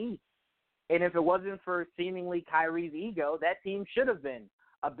in the East. And if it wasn't for seemingly Kyrie's ego, that team should have been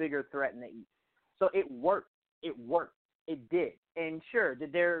a bigger threat in the East. So it worked. It worked. It did. And sure,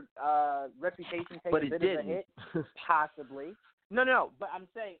 did their reputation take a bit of a hit? Possibly. No. But I'm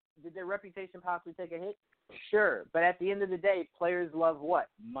saying, did their reputation possibly take a hit? Sure. But at the end of the day, players love what?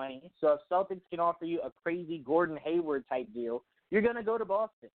 Money. So if Celtics can offer you a crazy Gordon Hayward type deal, you're going to go to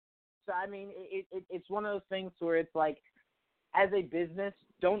Boston. So, I mean, it's one of those things where it's like, as a business,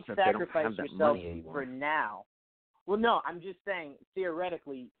 don't sacrifice yourself for now. Well, no, I'm just saying,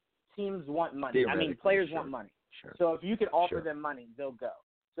 theoretically, teams want money. I mean, players want money. Sure. So if you can offer them money, they'll go.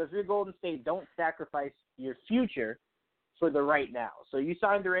 So if you're Golden State, don't sacrifice your future for the right now. So you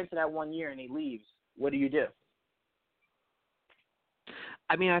signed Durant to that 1 year and he leaves. What do you do?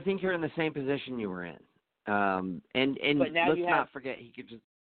 I mean, I think you're in the same position you were in. And let's not forget he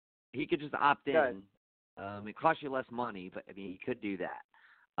could just opt in. It costs you less money, but I mean he could do that.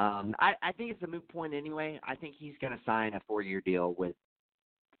 I think it's a moot point anyway. I think he's going to sign a 4-year deal with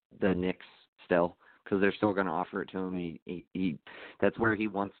the Knicks still, because they're still going to offer it to him. He that's where he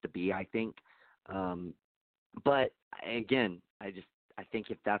wants to be, I think. But again, I think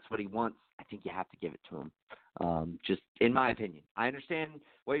if that's what he wants, I think you have to give it to him. Just in my opinion, I understand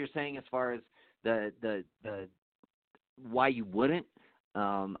what you're saying as far as the why you wouldn't.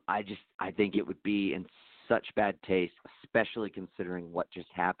 I think it would be in such bad taste, especially considering what just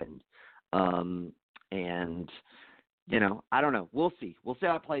happened. And I don't know. We'll see. We'll see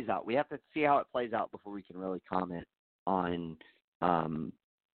how it plays out. We have to see how it plays out before we can really comment on,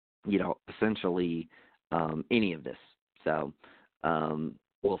 essentially any of this. So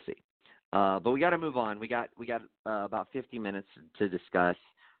we'll see. But we got to move on. We got about 50 minutes to discuss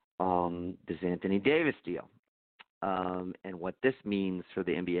this Anthony Davis deal and what this means for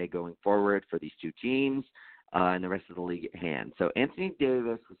the NBA going forward for these two teams and the rest of the league at hand. So Anthony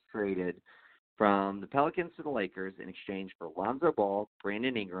Davis was traded from the Pelicans to the Lakers in exchange for Lonzo Ball,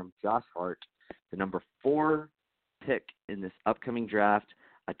 Brandon Ingram, Josh Hart, the number 4 pick in this upcoming draft,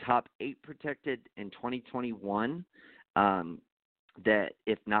 a top 8 protected in 2021 that,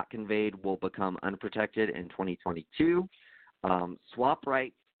 if not conveyed, will become unprotected in 2022, swap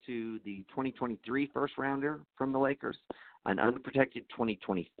rights to the 2023 first-rounder from the Lakers, an unprotected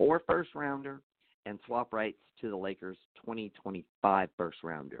 2024 first-rounder, and swap rights to the Lakers' 2025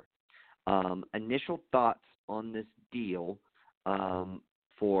 first-rounder. Initial thoughts on this deal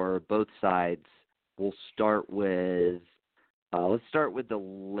for both sides. We'll start with let's start with the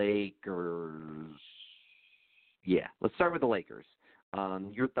Lakers. Yeah, let's start with the Lakers.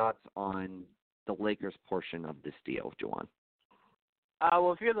 Your thoughts on the Lakers portion of this deal, Juwan?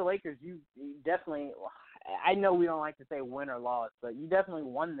 Well, if you're the Lakers, you definitely – I know we don't like to say win or loss, but you definitely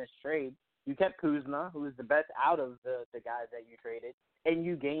won this trade. You kept Kuzma, who was the best out of the guys that you traded, and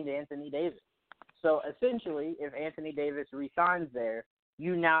you gained Anthony Davis. So, essentially, if Anthony Davis re-signs there,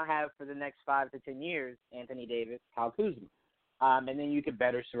 you now have for the next 5 to 10 years Anthony Davis, Kyle Kuzma. And then you could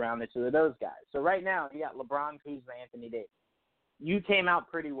better surround the two of those guys. So, right now, you got LeBron, Kuzma, Anthony Davis. You came out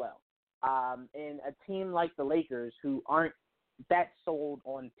pretty well. And a team like the Lakers, who aren't that sold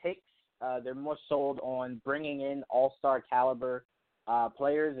on picks, they're more sold on bringing in all-star caliber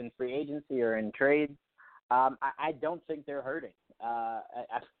players in free agency or in trades. I don't think they're hurting. I'm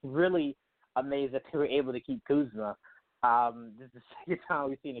really amazed that they were able to keep Kuzma. This is the second time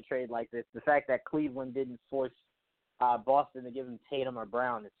we've seen a trade like this. The fact that Cleveland didn't force Boston to give him Tatum or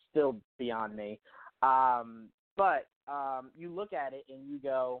Brown is still beyond me. But you look at it and you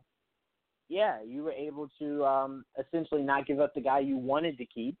go, yeah, you were able to essentially not give up the guy you wanted to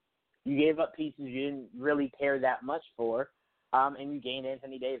keep. You gave up pieces you didn't really care that much for, and you gained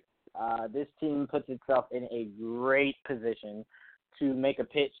Anthony Davis. This team puts itself in a great position to make a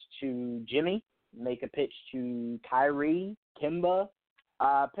pitch to Jimmy, make a pitch to Kyrie, Kemba,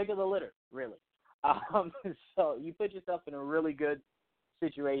 pick of the litter, really. So you put yourself in a really good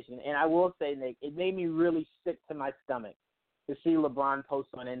situation. And I will say, Nick, it made me really sick to my stomach to see LeBron post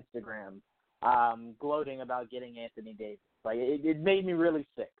on Instagram gloating about getting Anthony Davis. Like, it made me really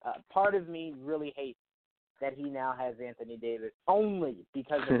sick. Part of me really hates that he now has Anthony Davis only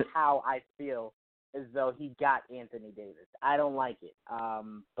because of how I feel as though he got Anthony Davis. I don't like it,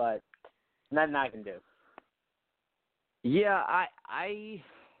 but nothing I can do. Yeah, I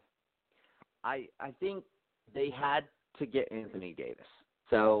think they had to get Anthony Davis.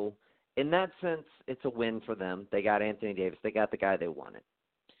 So in that sense, it's a win for them. They got Anthony Davis. They got the guy they wanted.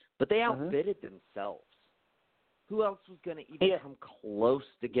 But they outbidded themselves. Who else was going to even come close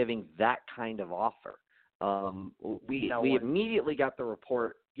to giving that kind of offer? We immediately got the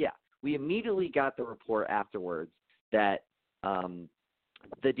report. Yeah, we immediately got the report afterwards that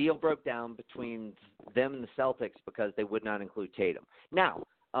the deal broke down between them and the Celtics because they would not include Tatum. Now,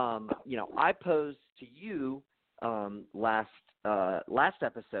 I posed to you last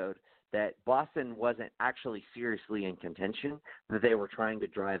episode that Boston wasn't actually seriously in contention, that they were trying to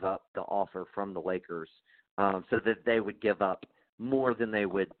drive up the offer from the Lakers so that they would give up more than they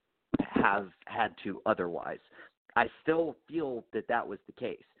would have had to otherwise. I still feel that was the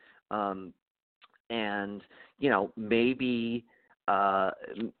case. And, maybe, and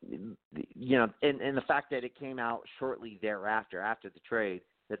the fact that it came out shortly thereafter, after the trade,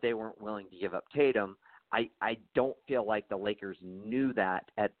 that they weren't willing to give up Tatum, I don't feel like the Lakers knew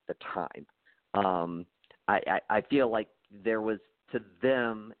that at the time. I feel like there was, to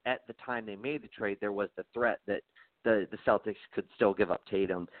them, at the time they made the trade, there was the threat that the Celtics could still give up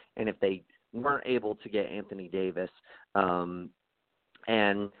Tatum, and if they weren't able to get Anthony Davis, and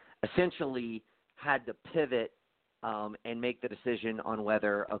essentially had to pivot and make the decision on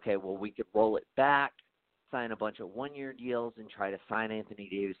whether, okay, well, we could roll it back, sign a bunch of one-year deals, and try to sign Anthony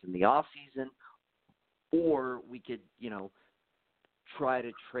Davis in the offseason, or we could, try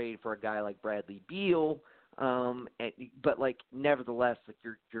to trade for a guy like Bradley Beal, but nevertheless,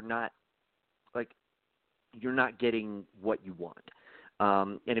 you're not getting what you want.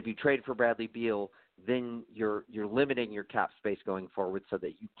 And if you trade for Bradley Beal, then you're limiting your cap space going forward so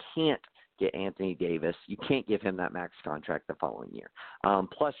that you can't get Anthony Davis. You can't give him that max contract the following year.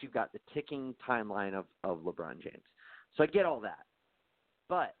 Plus, you've got the ticking timeline of LeBron James. So I get all that.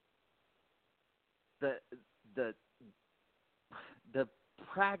 But the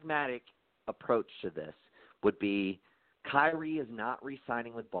pragmatic approach to this would be Kyrie is not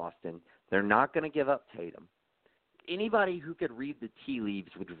re-signing with Boston. They're not going to give up Tatum. Anybody who could read the tea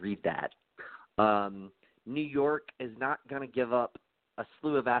leaves would read that. New York is not going to give up a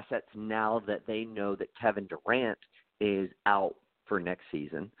slew of assets now that they know that Kevin Durant is out for next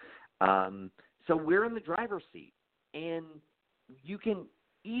season. So we're in the driver's seat. And you can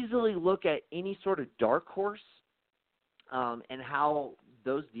easily look at any sort of dark horse and how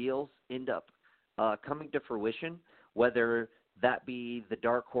those deals end up coming to fruition, whether that be the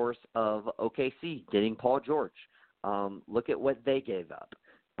dark horse of OKC getting Paul George. Look at what they gave up.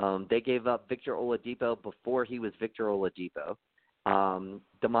 They gave up Victor Oladipo before he was Victor Oladipo,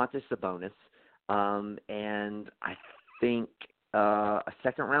 Domantas Sabonis, and I think a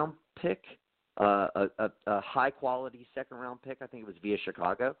second-round pick, a high-quality second-round pick. I think it was via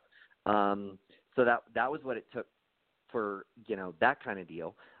Chicago. So that was what it took for, that kind of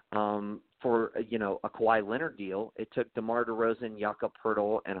deal. For, a Kawhi Leonard deal, it took DeMar DeRozan, Jakob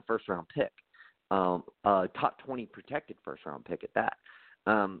Poeltl, and a first-round pick, a top 20 protected first-round pick at that.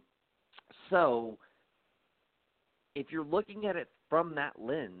 So if you're looking at it from that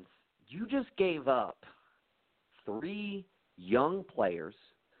lens, you just gave up 3 young players,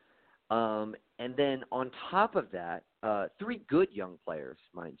 and then on top of that, 3 good young players,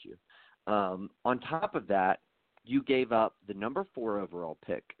 mind you. On top of that, you gave up the number 4 overall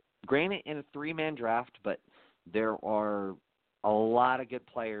pick. Granted, in a 3-man draft, but there are a lot of good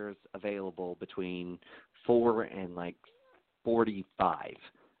players available between 4 and 45.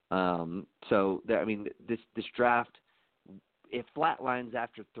 So this draft, it flatlines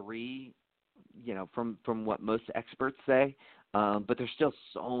after 3, from what most experts say. But there's still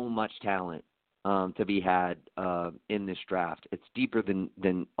so much talent to be had in this draft. It's deeper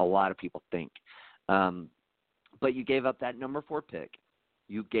than a lot of people think. But you gave up that number 4 pick.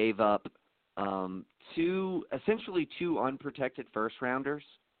 You gave up 2 unprotected first-rounders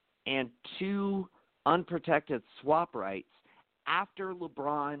and 2 unprotected swap rights after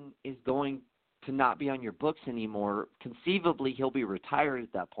LeBron is going to not be on your books anymore. Conceivably, he'll be retired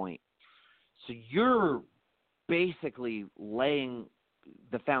at that point. So you're basically laying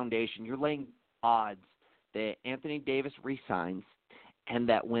the foundation. You're laying odds that Anthony Davis resigns and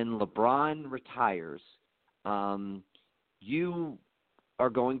that when LeBron retires, you are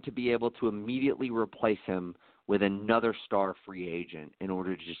going to be able to immediately replace him with another star free agent in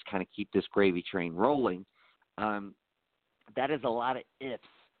order to just kind of keep this gravy train rolling. That is a lot of ifs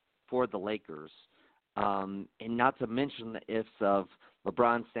for the Lakers. And not to mention the ifs of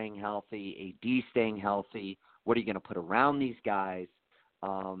LeBron staying healthy, AD staying healthy. What are you going to put around these guys?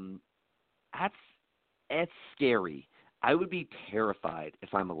 It's scary. I would be terrified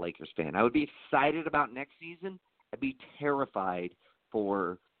if I'm a Lakers fan. I would be excited about next season. I'd be terrified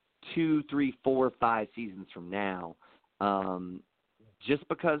for 2, 3, 4, 5 seasons from now, just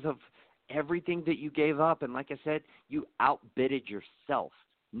because of everything that you gave up. And like I said, you outbidded yourself.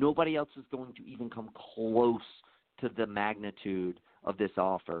 Nobody else is going to even come close to the magnitude of this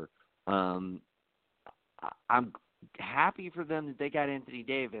offer. I'm happy for them that they got Anthony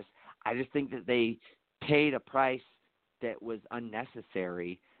Davis. I just think that they paid a price that was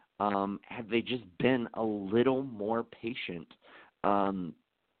unnecessary. Had they just been a little more patient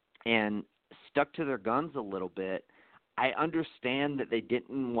and stuck to their guns a little bit, I understand that they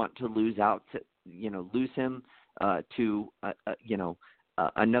didn't want to lose him to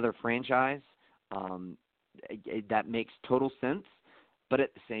another franchise. That makes total sense. But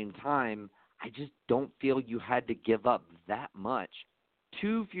at the same time, I just don't feel you had to give up that much.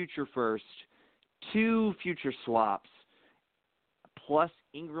 2 future firsts, 2 future swaps, plus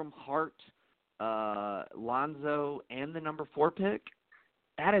Ingram, Hart, Lonzo, and the number 4 pick.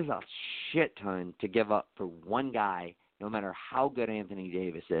 That is a shit ton to give up for one guy, no matter how good Anthony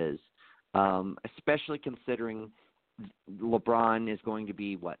Davis is, especially considering LeBron is going to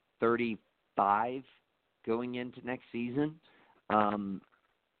be, 35 going into next season.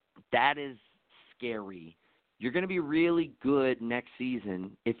 That is scary. You're going to be really good next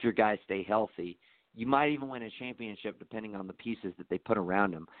season if your guys stay healthy. You might even win a championship depending on the pieces that they put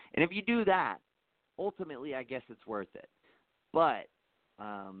around them. And if you do that, ultimately, I guess it's worth it. But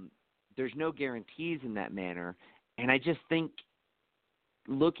there's no guarantees in that manner. And I just think,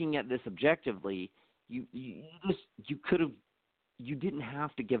 looking at this objectively, you didn't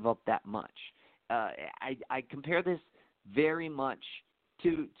have to give up that much. I compare this very much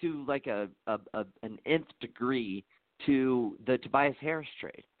to like an nth degree to the Tobias Harris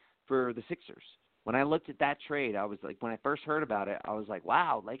trade for the Sixers. When I looked at that trade, I was like, when I first heard about it, I was like,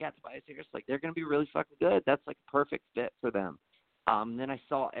 wow, they got Tobias Harris. Like, they're going to be really fucking good. That's like a perfect fit for them. Then I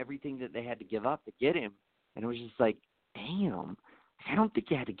saw everything that they had to give up to get him, and it was just like, damn, I don't think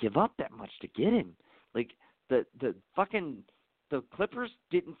you had to give up that much to get him. Like, the Clippers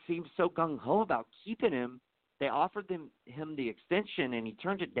didn't seem so gung-ho about keeping him. They offered him the extension, and he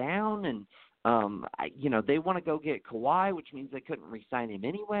turned it down. And they want to go get Kawhi, which means they couldn't re-sign him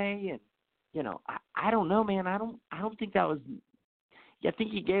anyway. And I don't know, man. I don't think that was. I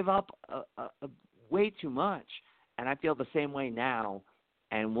think he gave up a way too much, and I feel the same way now.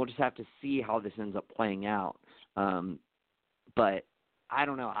 And we'll just have to see how this ends up playing out. But I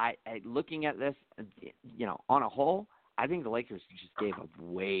don't know. I looking at this, on a whole, I think the Lakers just gave up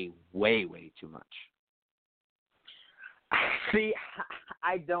way, way, way too much. See,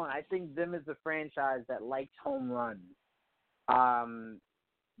 I don't. I think them as a franchise that likes home runs.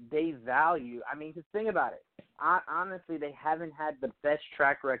 They value. I mean, just think about it. Honestly, they haven't had the best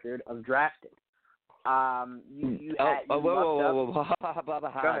track record of drafting.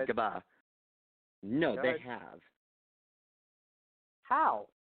 Goodbye. No, they have. How?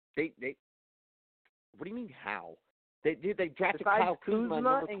 They. What do you mean how? They drafted Besides Kyle Kuzma,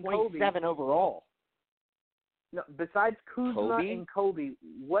 number and 27 overall. No, besides Kuzma and Kobe,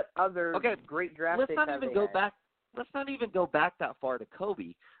 what other great draft picks have they had? Let's not even go back that far to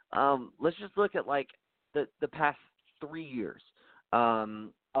Kobe. Let's just look at like the past 3 years.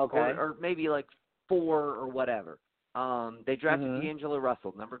 Or maybe like 4 or whatever. They drafted D'Angelo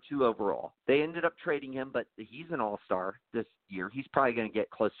Russell, number 2 overall. They ended up trading him, but he's an all-star this year. He's probably going to get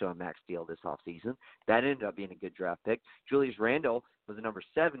close to a max deal this offseason. That ended up being a good draft pick. Julius Randle was a number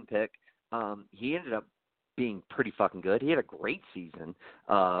 7 pick. He ended up being pretty fucking good. He had a great season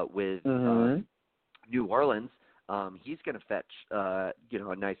with New Orleans. He's going to fetch, a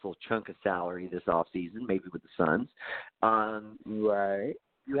nice little chunk of salary this offseason, maybe with the Suns. Right.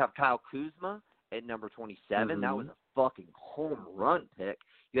 You have Kyle Kuzma at number 27. That was a fucking home run pick.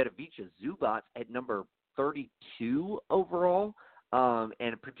 You had Ivica Zubac at number 32 overall.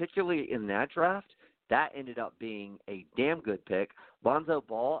 And particularly in that draft, that ended up being a damn good pick. Lonzo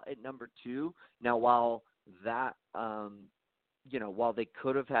Ball at number 2. Now, while that, while they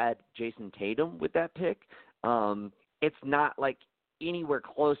could have had Jason Tatum with that pick, it's not like anywhere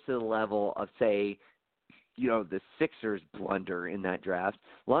close to the level of, say, the Sixers blunder in that draft.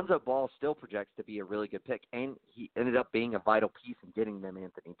 Lonzo Ball still projects to be a really good pick, and he ended up being a vital piece in getting them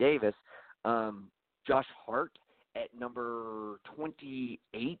Anthony Davis. Josh Hart at number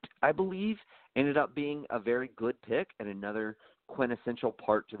 28, I believe, ended up being a very good pick and another quintessential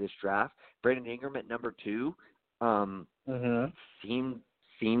part to this draft. Brandon Ingram at number 2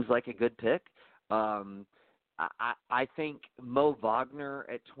 seems like a good pick. I think Mo Wagner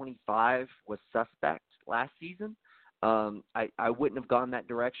at 25 was suspect last season. I wouldn't have gone that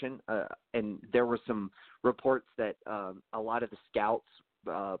direction, and there were some reports that a lot of the scouts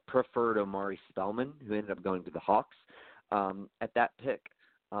preferred Omari Spellman, who ended up going to the Hawks at that pick.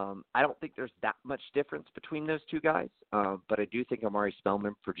 I don't think there's that much difference between those two guys, but I do think Omari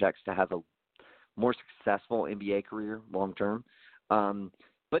Spellman projects to have a more successful NBA career long term.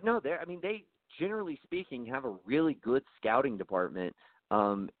 But no, they generally speaking have a really good scouting department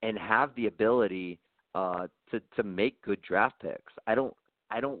and have the ability to make good draft picks. I don't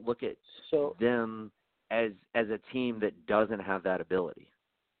look at them as a team that doesn't have that ability.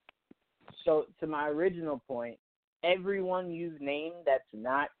 So to my original point, everyone you've named that's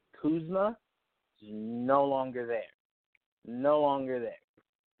not Kuzma is no longer there. No longer there.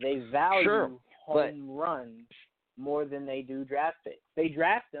 They value home runs more than they do draft picks. They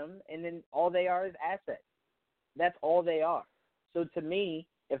draft them, and then all they are is assets. That's all they are. So to me,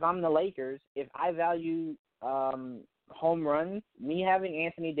 if I'm the Lakers, if I value home runs, me having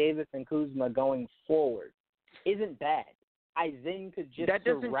Anthony Davis and Kuzma going forward isn't bad. I then could just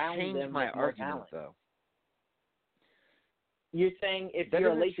surround them with more talent. Though. You're saying if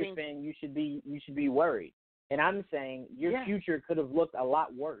you're a Lakers fan, you should be worried, and I'm saying your future could have looked a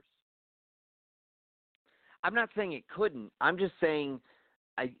lot worse. I'm not saying it couldn't. I'm just saying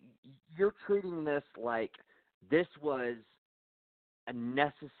you're treating this like this was a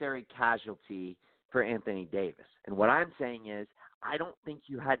necessary casualty for Anthony Davis. And what I'm saying is I don't think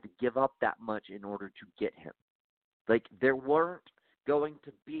you had to give up that much in order to get him. Like, there weren't going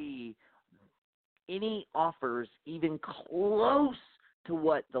to be any offers even close to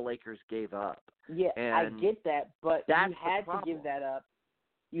what the Lakers gave up. Yeah, and I get that, but you had to give that up.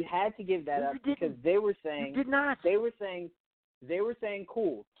 You had to give that up didn't. because they were saying you did not. They were saying,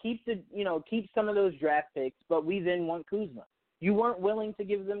 cool, keep some of those draft picks, but we then want Kuzma. You weren't willing to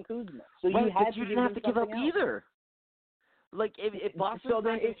give them Kuzma, so you had but to. You give didn't have them to give up else. Either. Like if Boston's so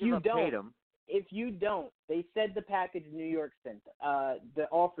then not if you up don't, Tatum, if you don't, they said the package New York sent the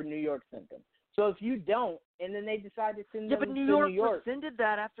offer New York sent them. So if you don't, and then they decide to send them but New to York New York rescinded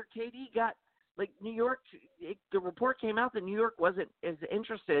that after KD got New York. The report came out that New York wasn't as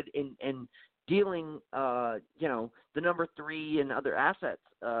interested in dealing, the number 3 and other assets,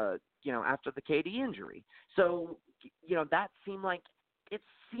 after the KD injury. So, that seemed like if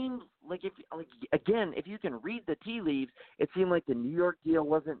you can read the tea leaves, it seemed like the New York deal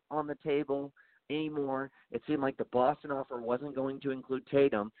wasn't on the table anymore. It seemed like the Boston offer wasn't going to include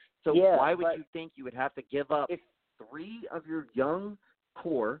Tatum. So why would you think you would have to give up 3 of your young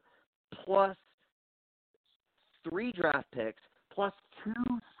core plus 3 draft picks plus 2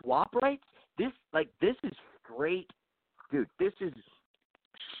 swap rights? This is straight, dude. This is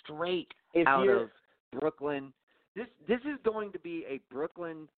straight out of Brooklyn. This is going to be a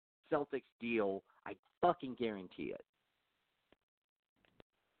Brooklyn Celtics deal. I fucking guarantee it.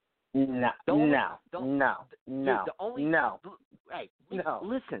 No. Hey,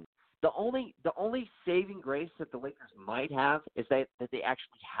 listen. The only saving grace that the Lakers might have is that they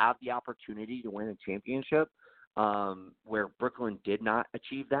actually have the opportunity to win a championship, where Brooklyn did not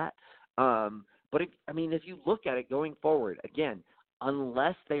achieve that. But if you look at it going forward, again,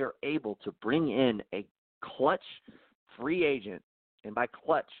 unless they are able to bring in a clutch free agent, and by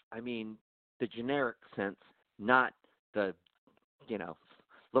clutch I mean the generic sense, not the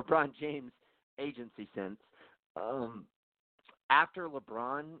LeBron James agency sense. After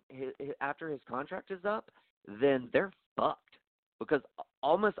his contract is up, then they're fucked, because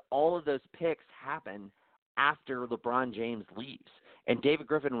almost all of those picks happen after LeBron James leaves. And David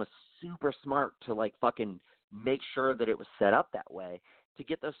Griffin was super smart to fucking make sure that it was set up that way to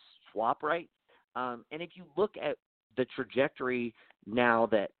get those swap rights. And if you look at the trajectory now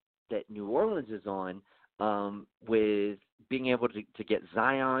that New Orleans is on, with being able to get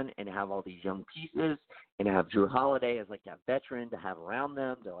Zion and have all these young pieces and have Drew Holiday as that veteran to have around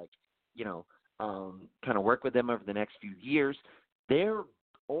them to kind of work with them over the next few years, their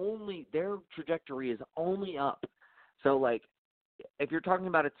trajectory is only up. So if you're talking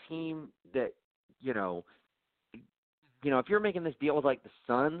about a team that if you're making this deal with the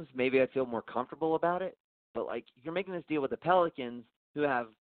Suns, maybe I feel more comfortable about it. But you're making this deal with the Pelicans, who have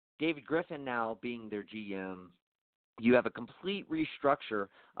David Griffin now being their GM. You have a complete restructure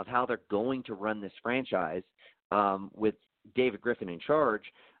of how they're going to run this franchise, with David Griffin in charge.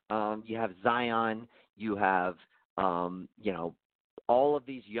 You have Zion. You have, all of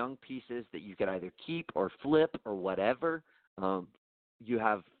these young pieces that you could either keep or flip or whatever. You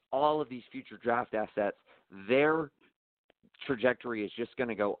have all of these future draft assets. Their trajectory is just going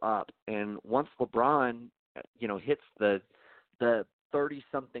to go up. And once LeBron, hits the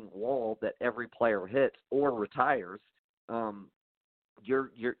 30-something wall that every player hits or retires, your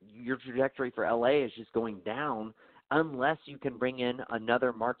trajectory for LA is just going down unless you can bring in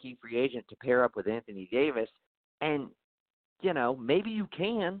another marquee free agent to pair up with Anthony Davis. And, maybe you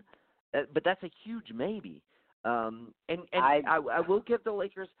can, but that's a huge maybe. I will give the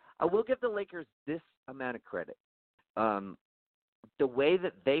Lakers this amount of credit. The way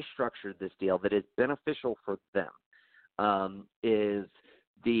that they structured this deal that is beneficial for them is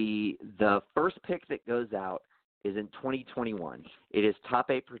the first pick that goes out is in 2021. It is top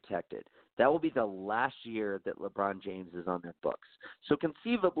 8 protected. That will be the last year that LeBron James is on their books. So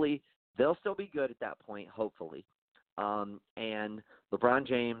conceivably, they'll still be good at that point, hopefully. And LeBron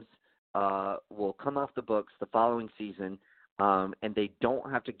James will come off the books the following season, and they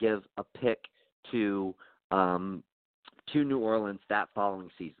don't have to give a pick to New Orleans that following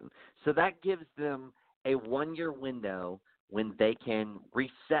season. So that gives them a 1-year window when they can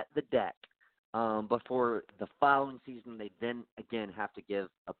reset the deck before the following season they then again have to give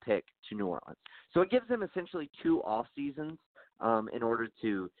a pick to New Orleans. So it gives them essentially 2 off seasons in order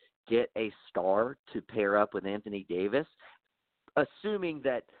to get a star to pair up with Anthony Davis, assuming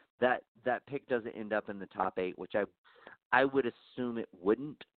that pick doesn't end up in the top 8, which I would assume it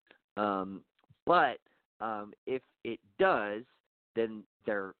wouldn't. But if it does, then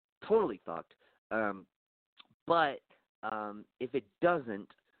they're totally fucked. But if it doesn't,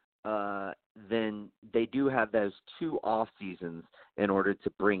 then they do have those 2 off seasons in order to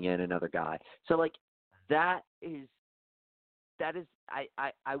bring in another guy. So that is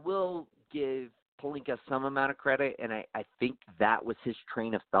I will give Pelinka some amount of credit, and I think that was his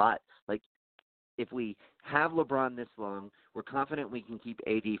train of thought. If we have LeBron this long, we're confident we can keep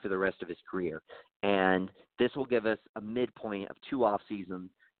AD for the rest of his career. And this will give us a midpoint of 2 off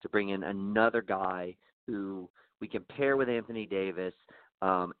seasons to bring in another guy who we can pair with Anthony Davis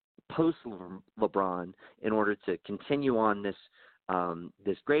post LeBron in order to continue on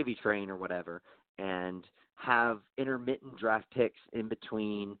this gravy train or whatever, and have intermittent draft picks in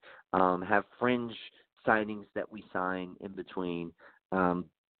between, have fringe signings that we sign in between,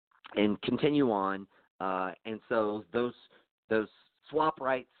 and continue on. And so those swap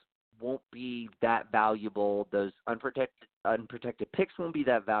rights won't be that valuable. Those unprotected picks won't be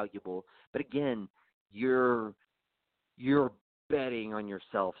that valuable. But again, you're betting on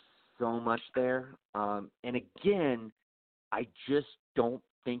yourself so much there. And again, I just don't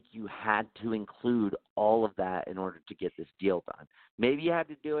think you had to include all of that in order to get this deal done. Maybe you had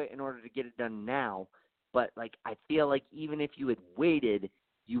to do it in order to get it done now, but I feel like even if you had waited,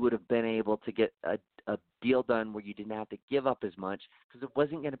 you would have been able to get a deal done where you didn't have to give up as much, because it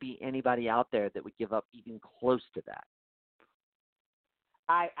wasn't going to be anybody out there that would give up even close to that.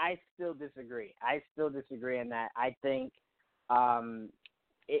 I still disagree. On that. I think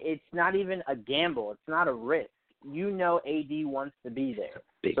it's not even a gamble. It's not a risk. AD wants to be there.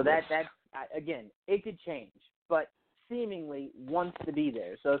 So that's again, it could change, but seemingly wants to be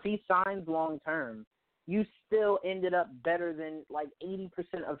there. So if he signs long term, you still ended up better than 80%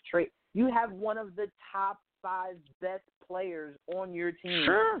 of trade. You have one of the top 5 best players on your team.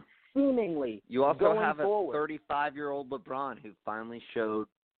 Sure. Seemingly. You also have a forward. 35-year-old LeBron who finally showed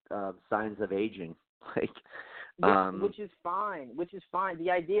signs of aging. Which is fine.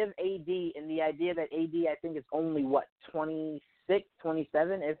 The idea of AD and the idea that AD, I think, is only, 26,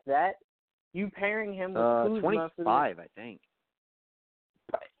 27, if that? You pairing him with Kuzma. 25, I think.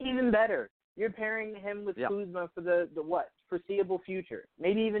 Even better. You're pairing him with Kuzma for the foreseeable future,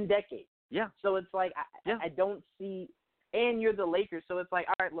 maybe even decades. Yeah. So it's I don't see – and you're the Lakers, so it's all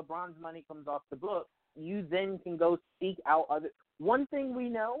right, LeBron's money comes off the book. You then can go seek out other – one thing we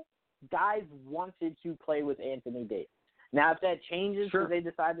know, guys wanted to play with Anthony Davis. Now, if that changes because they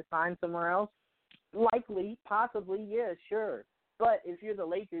decide to sign somewhere else, likely, possibly, yeah, sure. But if you're the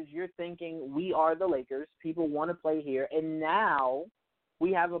Lakers, you're thinking, we are the Lakers. People want to play here. And now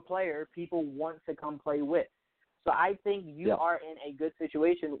we have a player people want to come play with. So I think you are in a good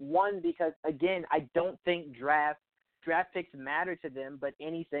situation. One, because, again, I don't think draft picks matter to them but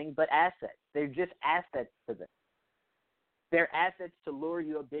anything but assets. They're just assets to them. They're assets to lure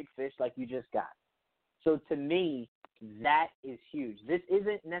you a big fish like you just got. So to me, that is huge. This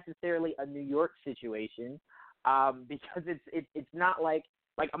isn't necessarily a New York situation because it's not like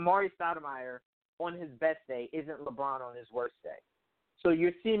Amari Stoudemire on his best day isn't LeBron on his worst day. So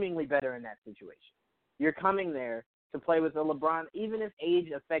you're seemingly better in that situation. You're coming there to play with a LeBron, even if age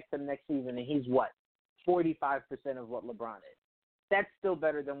affects him next season, and he's 45% of what LeBron is. That's still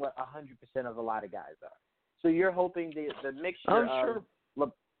better than what 100% of a lot of guys are. So you're hoping the mixture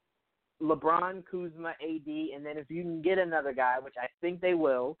of LeBron, Kuzma, AD, and then if you can get another guy, which I think they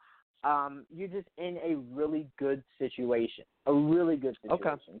will, you're just in a really good situation, Okay.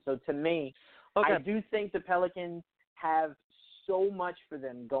 So to me, I do think the Pelicans have so much for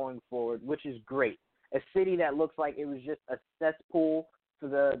them going forward, which is great. A city that looks like it was just a cesspool for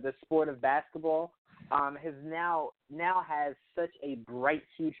the sport of basketball has now has such a bright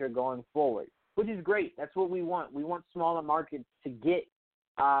future going forward, which is great. That's what we want. We want smaller markets to get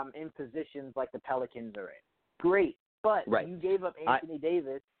in positions like the Pelicans are in. Great. But you gave up Anthony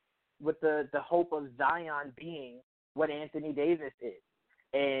Davis with the hope of Zion being what Anthony Davis is.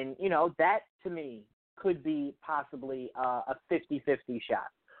 And, that to me could be possibly a 50-50 shot.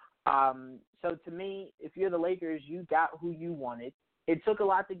 So to me, if you're the Lakers, you got who you wanted. It took a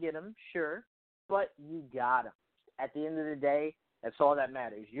lot to get him, sure, but you got him. At the end of the day, that's all that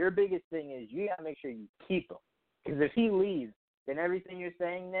matters. Your biggest thing is you got to make sure you keep him. Because if he leaves, then everything you're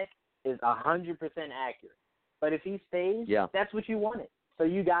saying, Nick, is 100% accurate. But if he stays, that's what you wanted. So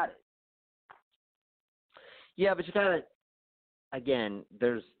you got it. Yeah, but you got to, again,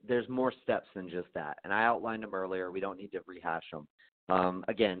 there's more steps than just that. And I outlined them earlier. We don't need to rehash them.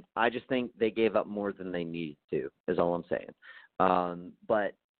 Again, I just think they gave up more than they needed to, is all I'm saying.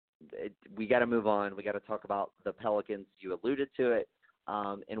 But we got to move on. We got to talk about the Pelicans. You alluded to it,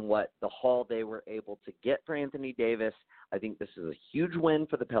 and what the haul they were able to get for Anthony Davis. I think this is a huge win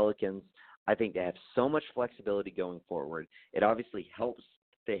for the Pelicans. I think they have so much flexibility going forward. It obviously helps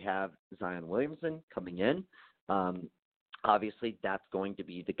they have Zion Williamson coming in. Obviously, that's going to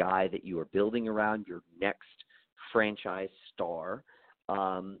be the guy that you are building around, your next franchise star.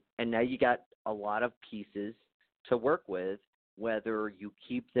 And now you got a lot of pieces to work with, whether you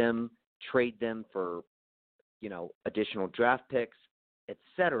keep them, trade them for, additional draft picks,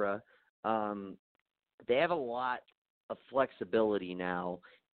 etc. They have a lot of flexibility now,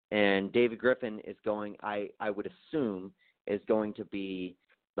 and David Griffin is going, I would assume, is going to be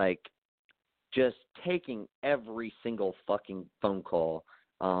like just taking every single fucking phone call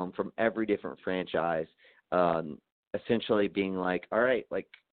from every different franchise, essentially being like, all right, like,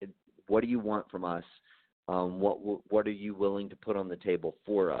 what do you want from us? What are you willing to put on the table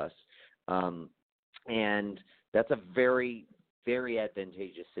for us? And that's a very, very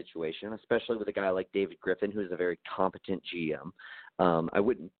advantageous situation, especially with a guy like David Griffin, who is a very competent GM. I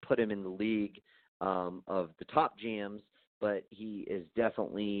wouldn't put him in the league of the top GMs, but he is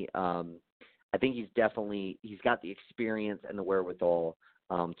definitely I think he's got the experience and the wherewithal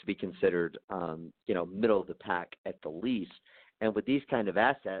to be considered, middle of the pack at the least. And with these kind of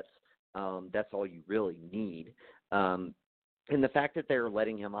assets, that's all you really need. And the fact that they're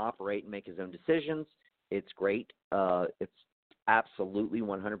letting him operate and make his own decisions, it's great. It's absolutely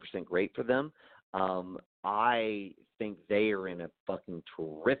 100% great for them. I think they are in a fucking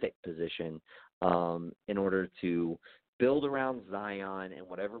terrific position in order to build around Zion and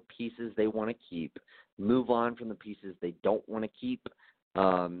whatever pieces they want to keep, move on from the pieces they don't want to keep,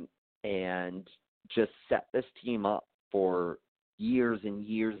 and just set this team up for years and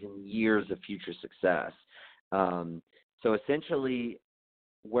years and years of future success. So essentially,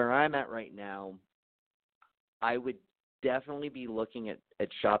 where I'm at right now, I would definitely be looking at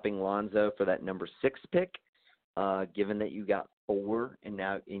shopping Lonzo for that number 6 pick, given that you got 4 and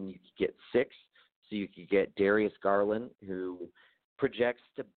you could get 6. So you could get Darius Garland, who projects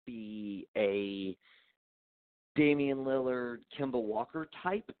to be a Damian Lillard, Kemba Walker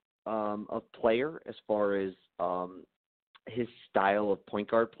type of player as far as his style of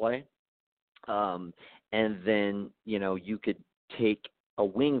point guard play. And then, you could take a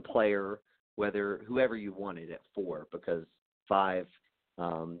wing player, whoever you wanted at 4, because 5,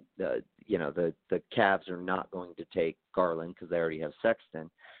 the Cavs are not going to take Garland because they already have Sexton.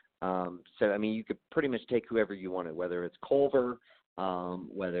 So, you could pretty much take whoever you wanted, whether it's Culver,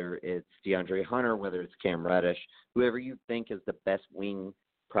 whether it's DeAndre Hunter, whether it's Cam Reddish, whoever you think is the best wing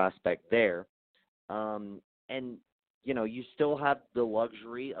prospect there. And, you still have the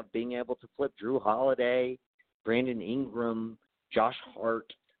luxury of being able to flip Drew Holiday, Brandon Ingram, Josh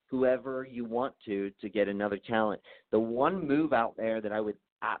Hart, whoever you want to get another talent. The one move out there that I would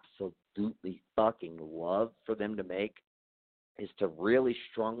absolutely fucking love for them to make is to really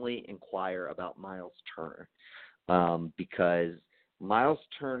strongly inquire about Miles Turner, because Miles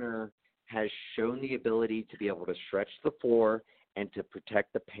Turner has shown the ability to be able to stretch the floor and to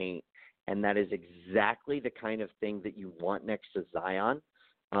protect the paint. and that is exactly the kind of thing that you want next to Zion,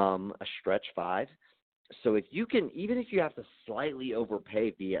 a stretch five. So if you can, even if you have to slightly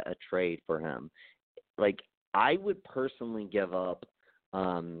overpay via a trade for him, like I would personally give up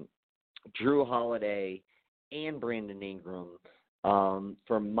Drew Holiday and Brandon Ingram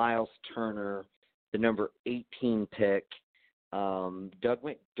for Miles Turner, the number 18 pick, Doug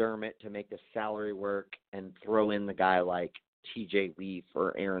McDermott to make the salary work and throw in the guy like TJ Leaf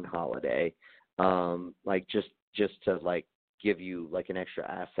or Aaron Holiday, like just to like give you like an extra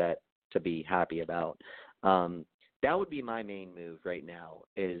asset to be happy about. That would be my main move right now,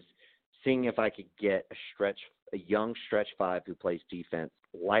 is seeing if I could get a young stretch five who plays defense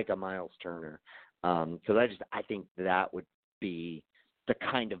like a Miles Turner. Because I think that would be the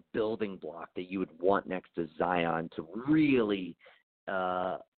kind of building block that you would want next to Zion to really,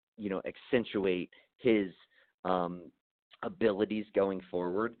 accentuate his abilities going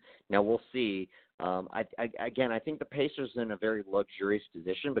forward. Now we'll see. I think the Pacers are in a very luxurious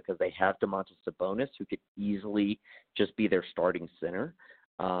position because they have Domantas Sabonis, who could easily just be their starting center.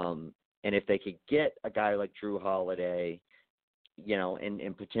 And if they could get a guy like Drew Holiday,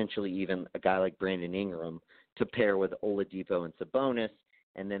 and potentially even a guy like Brandon Ingram to pair with Oladipo and Sabonis,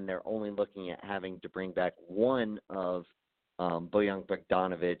 and then they're only looking at having to bring back one of Bojan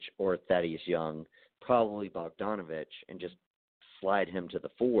Bogdanovic or Thaddeus Young, probably Bogdanovic, and just slide him to the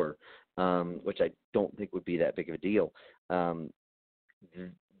 4, which I don't think would be that big of a deal.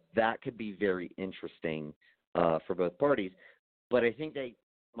 That could be very interesting for both parties. But I think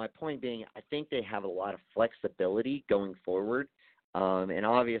my point being, I think they have a lot of flexibility going forward. And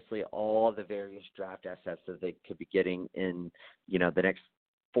obviously all the various draft assets that they could be getting in, the next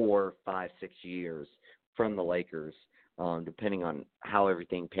 4, 5, 6 years from the Lakers, depending on how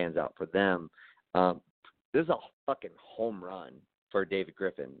everything pans out for them. This is a fucking home run for David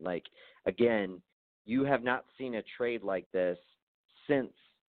Griffin. Like, again, you have not seen a trade like this since,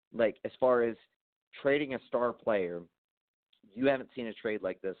 like, as far as trading a star player, you haven't seen a trade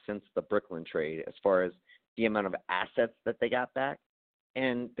like this since the Brooklyn trade, as far as the amount of assets that they got back.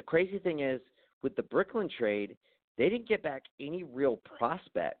 And the crazy thing is, with the Brooklyn trade, they didn't get back any real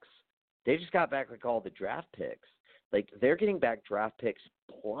prospects. They just got back like all the draft picks. Like, they're getting back draft picks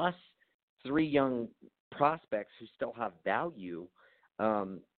plus 3 young prospects who still have value.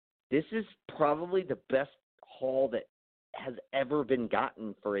 This is probably the best haul that has ever been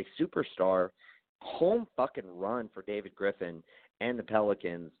gotten for a superstar. Home fucking run for David Griffin and the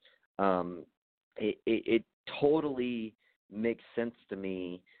Pelicans. It totally makes sense to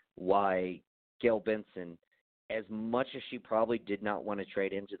me why Gail Benson, as much as she probably did not want to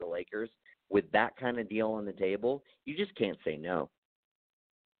trade him to the Lakers, with that kind of deal on the table, you just can't say no.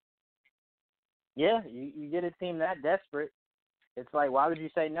 Yeah, you get a team that desperate. It's like, why would you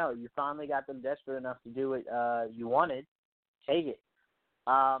say no? You finally got them desperate enough to do what you wanted. Take it.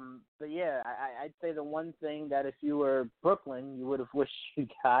 But yeah, I'd say the one thing that if you were Brooklyn, you would have wished you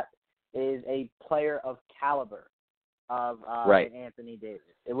got is a player of caliber of right. Anthony Davis.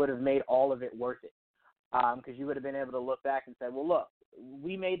 It would have made all of it worth it, because you would have been able to look back and say, well, look,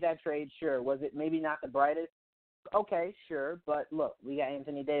 we made that trade, sure. Was it maybe not the brightest? Okay, sure, but look, we got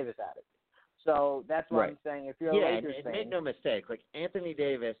Anthony Davis out of it. So that's what I'm saying. If you're a Lakers fan, make no mistake, like Anthony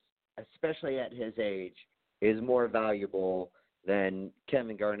Davis, especially at his age, is more valuable than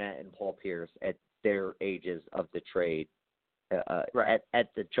Kevin Garnett and Paul Pierce at their ages of the trade, at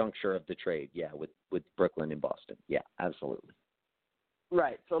the juncture of the trade, with Brooklyn and Boston. Yeah, absolutely.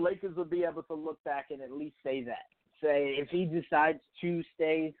 Right. So Lakers will be able to look back and at least say that. Say if he decides to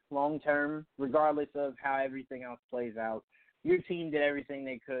stay long term, regardless of how everything else plays out, your team did everything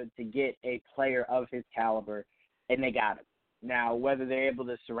they could to get a player of his caliber, and they got him. Now, whether they're able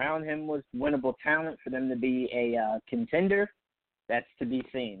to surround him with winnable talent for them to be a contender, that's to be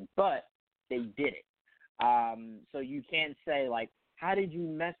seen. But they did it. So you can't say, like, how did you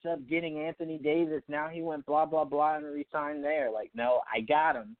mess up getting Anthony Davis? Now he went blah, blah, blah and resigned there. Like, no, I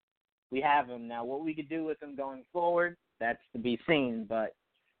got him. We have him. Now, what we could do with him going forward, that's to be seen. But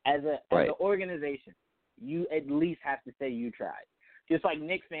as an organization, you at least have to say you tried. Just like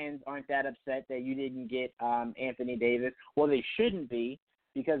Knicks fans aren't that upset that you didn't get Anthony Davis. Well, they shouldn't be,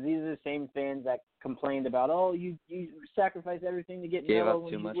 because these are the same fans that complained about, you sacrificed everything to get Melo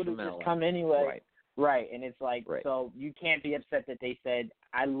when you would have just come anyway. Right, and it's like, so you can't be upset that they said,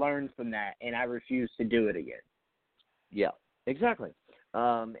 I learned from that, and I refuse to do it again. Yeah, exactly.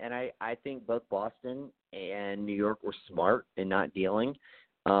 And I think both Boston and New York were smart in not dealing.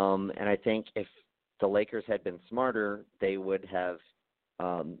 And I think if the Lakers had been smarter, they would have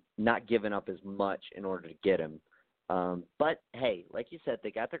not given up as much in order to get him. But, hey, like you said,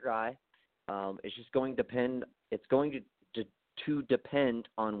 they got their guy. It's just going to depend. It's going to depend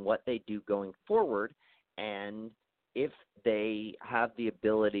on what they do going forward, and if they have the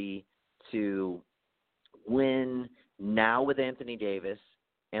ability to win now with Anthony Davis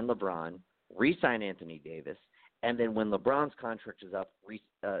and LeBron, re-sign Anthony Davis, and then when LeBron's contract is up,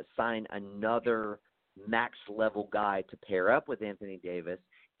 sign another max-level guy to pair up with Anthony Davis,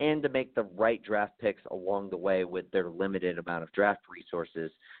 and to make the right draft picks along the way with their limited amount of draft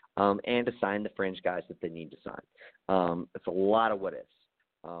resources, and to sign the fringe guys that they need to sign. It's a lot of what-ifs.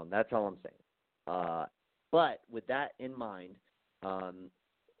 That's all I'm saying. But with that in mind,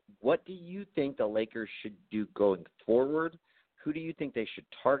 what do you think the Lakers should do going forward? Who do you think they should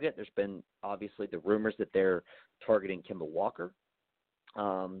target? There's been obviously the rumors that they're targeting Kemba Walker.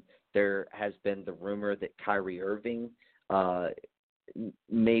 There has been the rumor that Kyrie Irving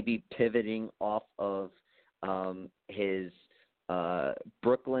may be pivoting off of his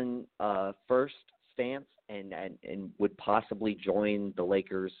Brooklyn first stance and would possibly join the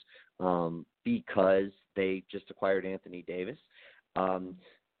Lakers because they just acquired Anthony Davis.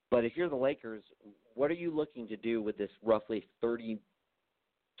 But if you're the Lakers, what are you looking to do with this roughly $28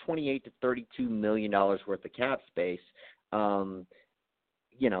 to $32 million worth of cap space, to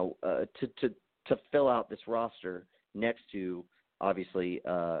fill out this roster next to, obviously,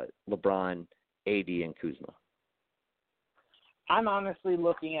 LeBron, AD, and Kuzma? I'm honestly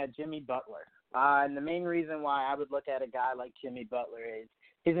looking at Jimmy Butler. And the main reason why I would look at a guy like Jimmy Butler is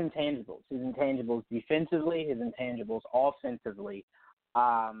his intangibles. His intangibles defensively, his intangibles offensively.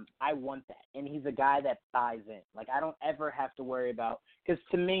 I want that. And he's a guy that buys in. Like, I don't ever have to worry about – because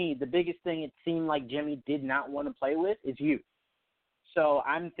to me, the biggest thing it seemed like Jimmy did not want to play with is youth. So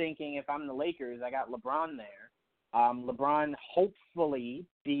I'm thinking if I'm the Lakers, I got LeBron there. LeBron hopefully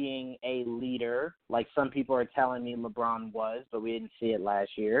being a leader, like some people are telling me LeBron was, but we didn't see it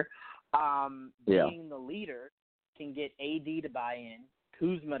last year. Being the leader can get AD to buy in,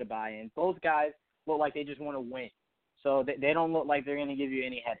 Kuzma to buy in. Both guys look like they just want to win. So they don't look like they're going to give you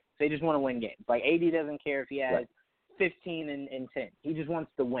any headaches. They just want to win games. Like, AD doesn't care if he has 15 and 10. He just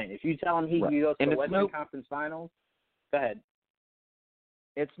wants to win. If you tell him he goes to the Western Conference Finals, go ahead.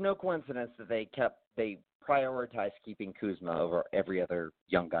 It's no coincidence that they prioritized keeping Kuzma over every other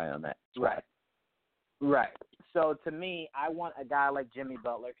young guy on that squad. Right. So to me, I want a guy like Jimmy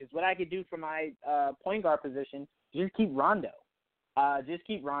Butler, because what I could do for my point guard position is just keep Rondo.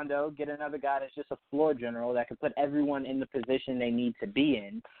 Get another guy that's just a floor general that can put everyone in the position they need to be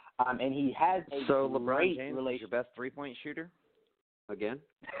in. And he has a LeBron James is your best three-point shooter? Again?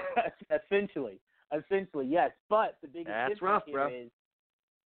 Essentially, yes. But the biggest difference here is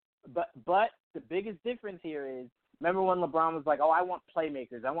But the biggest difference here is, remember when LeBron was like, oh, I want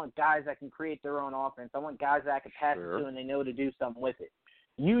playmakers. I want guys that can create their own offense. I want guys that I can pass it to and they know to do something with it.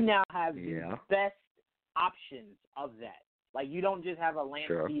 You now have the best options of that. Like, you don't just have a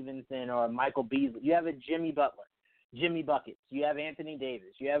Lance Stevenson or a Michael Beasley. You have a Jimmy Butler, Jimmy Buckets. You have Anthony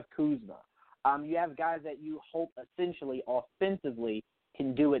Davis. You have Kuzma. You have guys that you hope essentially offensively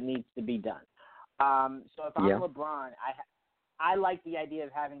can do what needs to be done. So if I'm LeBron, I like the idea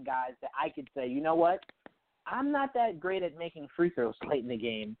of having guys that I could say, you know what, I'm not that great at making free throws late in the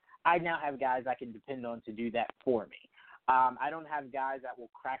game. I now have guys I can depend on to do that for me. I don't have guys that will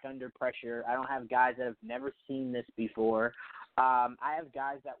crack under pressure. I don't have guys that have never seen this before. I have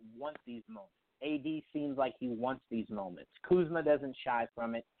guys that want these moments. AD seems like he wants these moments. Kuzma doesn't shy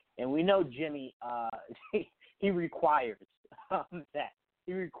from it. And we know Jimmy, he requires that.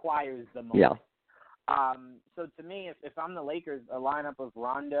 He requires the moment. Yeah. So to me, if I'm the Lakers, a lineup of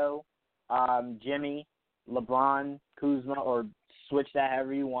Rondo, Jimmy, LeBron, Kuzma, or switch that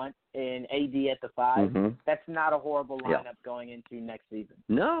however you want, and AD at the 5, that's not a horrible lineup going into next season.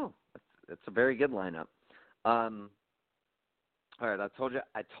 No, it's a very good lineup. All right, I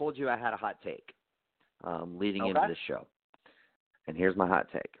told you I had a hot take leading into this show. And here's my hot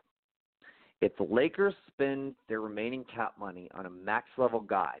take. If the Lakers spend their remaining cap money on a max-level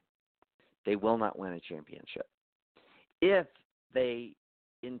guy, they will not win a championship. If they,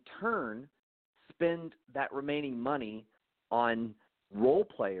 in turn, spend that remaining money on role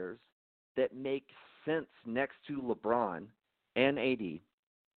players that make sense next to LeBron and AD,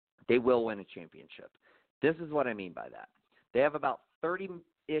 they will win a championship. This is what I mean by that. They have about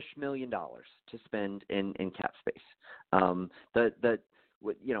 $30-ish million to spend in cap space.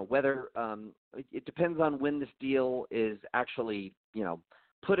 Whether it depends on when this deal is actually,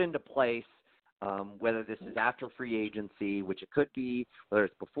 put into place, whether this is after free agency, which it could be, whether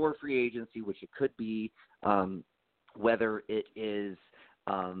it's before free agency, which it could be, whether it is,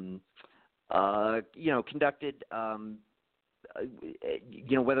 conducted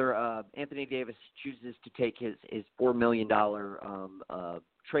whether Anthony Davis chooses to take his $4 million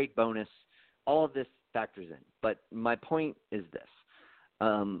trade bonus, all of this factors in. But my point is this.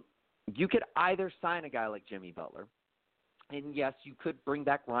 You could either sign a guy like Jimmy Butler, and yes, you could bring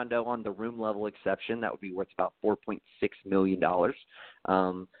back Rondo on the room level exception. That would be worth about $4.6 million.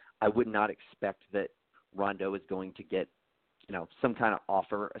 I would not expect that Rondo is going to get, some kind of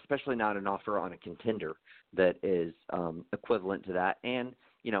offer, especially not an offer on a contender that is equivalent to that. And,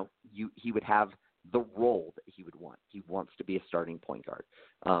 he would have the role that he would want. He wants to be a starting point guard.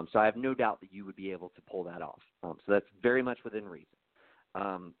 So I have no doubt that you would be able to pull that off. So that's very much within reason.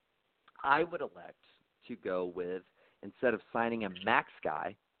 I would elect to go with, instead of signing a max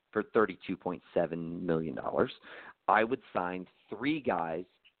guy for $32.7 million, I would sign 3 guys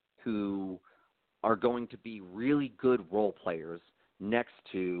who are going to be really good role players next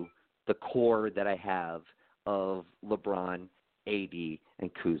to the core that I have of LeBron, AD,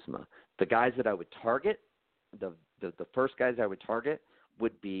 and Kuzma. The guys that I would target, the first guys I would target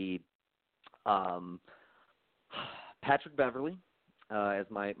would be Patrick Beverley as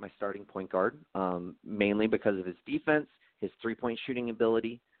my starting point guard, mainly because of his defense, his three-point shooting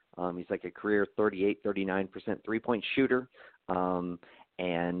ability. He's like a career 38, 39% three-point shooter.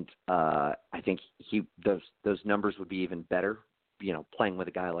 And I think those numbers would be even better, playing with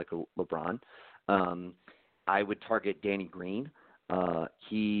a guy like LeBron. I would target Danny Green.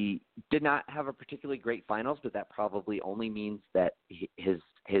 He did not have a particularly great finals, but that probably only means that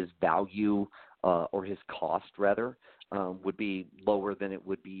his value or his cost, rather, would be lower than it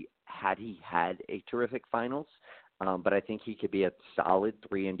would be had he had a terrific finals. But I think he could be a solid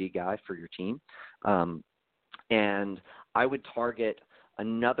 3-and-D guy for your team. And I would target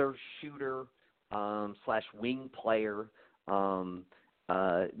another shooter / wing player,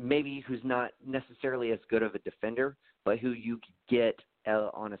 maybe who's not necessarily as good of a defender, but who you could get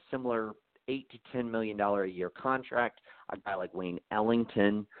on a similar $8 to $10 million a year contract. A guy like Wayne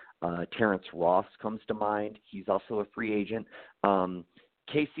Ellington, Terrence Ross comes to mind. He's also a free agent.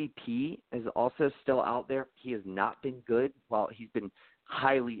 KCP is also still out there. He has not been good. Well, he's been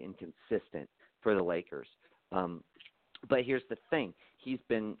highly inconsistent for the Lakers. But here's the thing. He's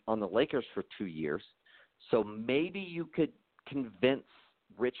been on the Lakers for 2 years. So maybe you could convince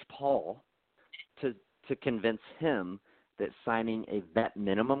Rich Paul to convince him that signing a vet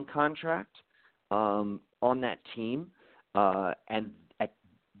minimum contract on that team, and at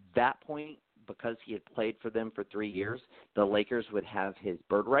that point, because he had played for them for 3 years, the Lakers would have his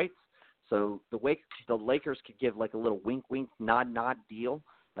bird rights. So the Lakers could give like a little wink, wink, nod, nod deal,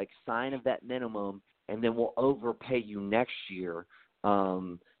 like sign a vet minimum, and then we'll overpay you next year,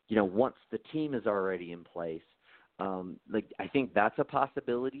 once the team is already in place. I think that's a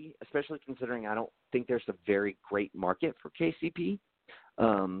possibility, especially considering I don't think there's a very great market for KCP.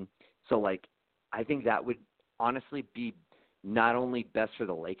 I think that would honestly be not only best for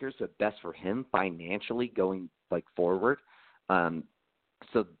the Lakers, but best for him financially going forward.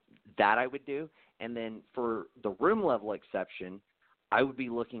 So that I would do. And then for the room level exception, I would be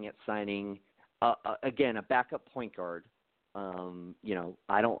looking at signing again a backup point guard.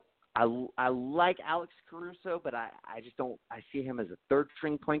 I like Alex Caruso, but I just don't. I see him as a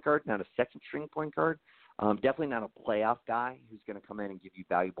third-string point guard, not a second-string point guard. Definitely not a playoff guy who's going to come in and give you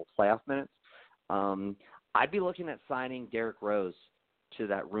valuable playoff minutes. I'd be looking at signing Derrick Rose to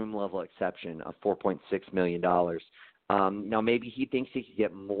that room level exception of $4.6 million. Now, maybe he thinks he could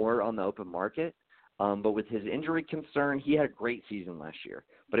get more on the open market, but with his injury concern, he had a great season last year,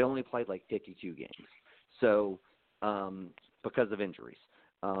 but he only played 52 games. So because of injuries.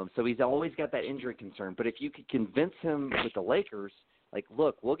 So he's always got that injury concern. But if you could convince him with the Lakers,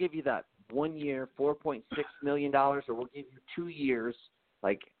 look, we'll give you that 1 year, $4.6 million, or we'll give you 2 years,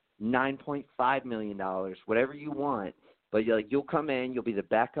 $9.5 million, whatever you want. But you'll come in, you'll be the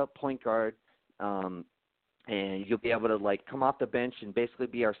backup point guard, and you'll be able to come off the bench and basically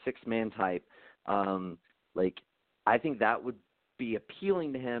be our six-man type. I think that would be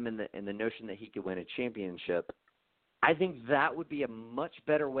appealing to him in the notion that he could win a championship. I think that would be a much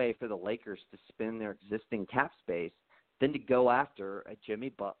better way for the Lakers to spend their existing cap space than to go after a Jimmy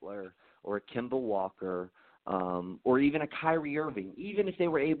Butler or a Kemba Walker or even a Kyrie Irving. Even if they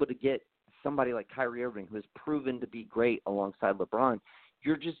were able to get somebody like Kyrie Irving, who has proven to be great alongside LeBron,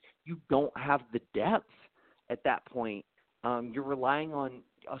 you don't have the depth at that point. You're relying on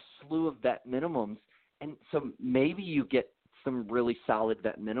a slew of vet minimums, and so maybe you get some really solid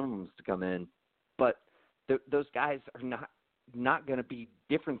vet minimums to come in, but those guys are not going to be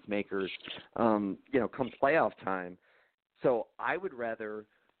difference makers, come playoff time. So I would rather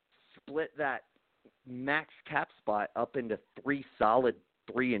split that max cap spot up into 3 solid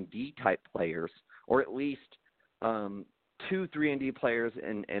 3-and-D type players, or at least 2 3-and-D players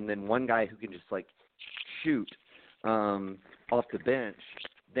and then one guy who can just like shoot off the bench,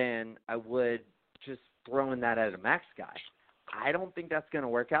 then I would just throw in that as a max guy. I don't think that's going to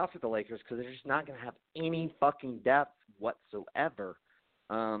work out for the Lakers because they're just not going to have any fucking depth whatsoever.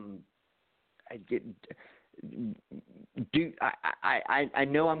 I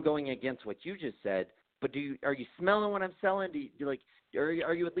know I'm going against what you just said, but are you smelling what I'm selling?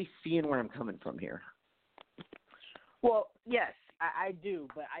 Are you at least seeing where I'm coming from here? Well, yes, I do,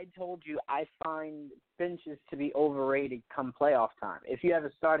 but I told you I find benches to be overrated come playoff time. If you have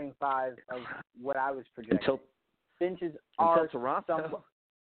a starting 5 of what I was projecting, benches are Toronto.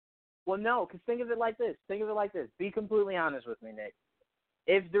 Well, no, because think of it like this. Be completely honest with me, Nick.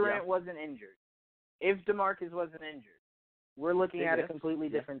 If Durant wasn't injured, if DeMarcus wasn't injured, we're looking at a completely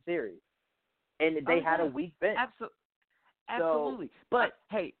different series. And they had a weak bench. Absolutely. So, but,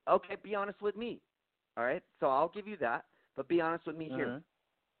 hey, okay, be honest with me. All right? So I'll give you that. But be honest with me here.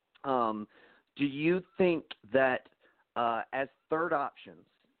 Do you think that as third options,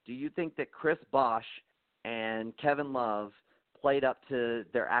 do you think that Chris Bosh and Kevin Love played up to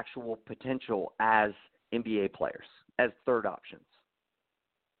their actual potential as NBA players, as third options?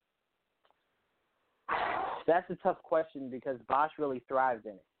 That's a tough question because Bosh really thrived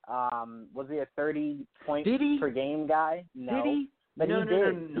in it. Was he a 30-point per game guy? No. Did he? But no, he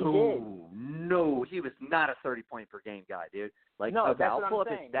did. No, he was not a 30-point per game guy, dude. Like, no, okay, that's I'll what pull I'm up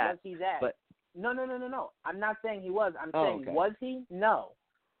saying. his stats. Was he that? But no. I'm not saying he was. I'm saying, was he? No.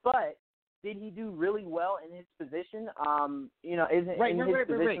 But did he do really well in his position? Position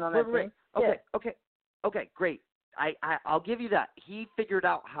on that team? Okay, great. I'll give you that. He figured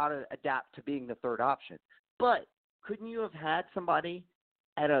out how to adapt to being the third option. But couldn't you have had somebody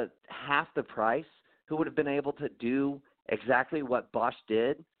at a half the price who would have been able to do exactly what Bosh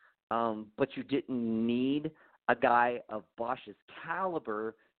did, but you didn't need a guy of Bosh's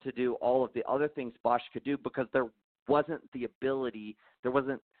caliber to do all of the other things Bosh could do because there wasn't the ability, there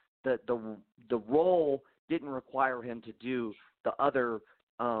wasn't the role didn't require him to do the other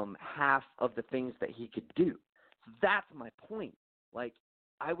half of the things that he could do. So that's my point. Like,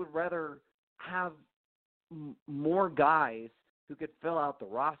 I would rather have more guys who could fill out the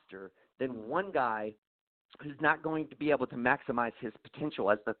roster than one guy who's not going to be able to maximize his potential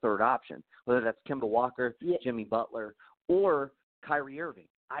as the third option, whether that's Kemba Walker, Jimmy Butler, or Kyrie Irving.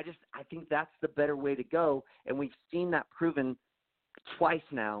 I think that's the better way to go, and we've seen that proven twice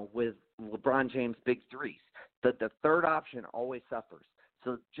now with LeBron James' big threes. The third option always suffers.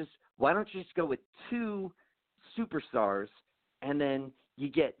 So why don't you just go with 2 superstars, and then you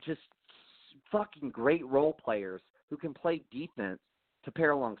get just fucking great role players who can play defense to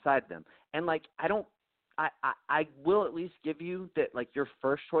pair alongside them. And like, I will at least give you that, like, your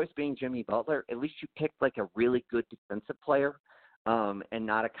first choice being Jimmy Butler, at least you picked like a really good defensive player, and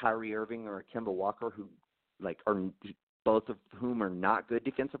not a Kyrie Irving or a Kemba Walker who like are both of whom are not good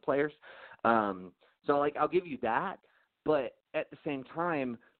defensive players. So like, I'll give you that, but at the same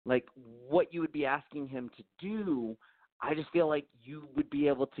time, like, what you would be asking him to do, I just feel like you would be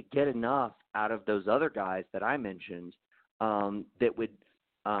able to get enough out of those other guys that I mentioned that would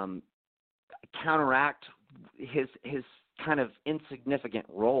counteract his kind of insignificant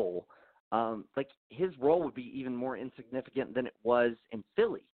role. Like, his role would be even more insignificant than it was in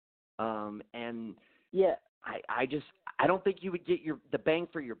Philly. And yeah, I don't think you would get the bang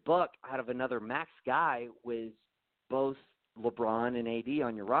for your buck out of another max guy with both LeBron and AD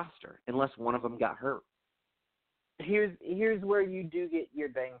on your roster, unless one of them got hurt. Here's where you do get your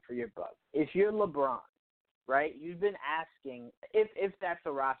bang for your buck. If you're LeBron, right, you've been asking, if that's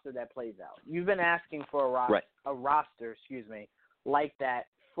a roster that plays out, you've been asking for a roster, like that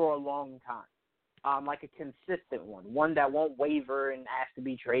for a long time. Like a consistent one that won't waver and has to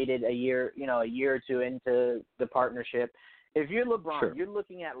be traded a year or two into the partnership. If you're LeBron, You're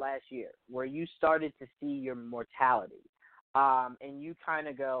looking at last year where you started to see your mortality, and you kind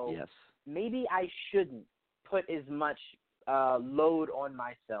of go, yes, maybe I shouldn't put as much load on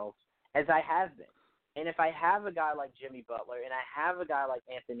myself as I have been. And if I have a guy like Jimmy Butler and I have a guy like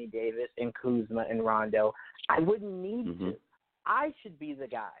Anthony Davis and Kuzma and Rondo, I wouldn't need to. I should be the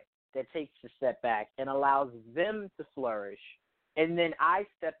guy that takes a step back and allows them to flourish, and then I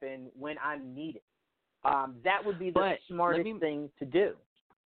step in when I'm needed. That would be the smartest thing to do.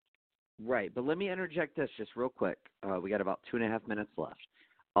 Right, but let me interject this just real quick. We got about 2.5 minutes left.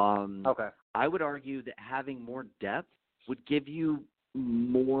 Okay. I would argue that having more depth would give you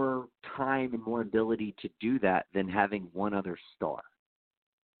more time and more ability to do that than having one other star.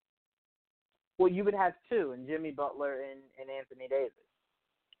 Well, you would have two, and Jimmy Butler and Anthony Davis.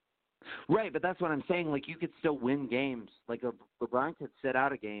 Right, but that's what I'm saying. Like, you could still win games. Like, LeBron could sit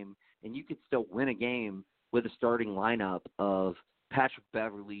out a game, and you could still win a game with a starting lineup of Patrick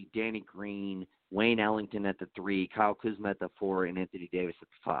Beverley, Danny Green, Wayne Ellington at the 3, Kyle Kuzma at the 4, and Anthony Davis at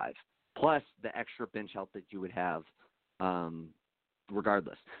the 5. Plus the extra bench help that you would have,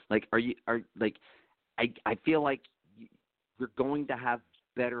 regardless. Like, I feel like you're going to have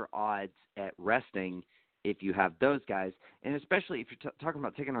better odds at resting if you have those guys, and especially if you're talking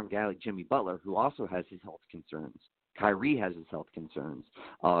about taking on a guy like Jimmy Butler, who also has his health concerns. Kyrie has his health concerns.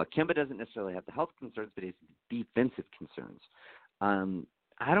 Kemba doesn't necessarily have the health concerns, but he has defensive concerns.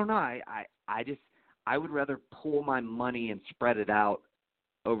 I don't know. I would rather pool my money and spread it out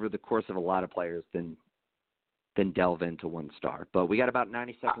over the course of a lot of players than delve into one star. But we got about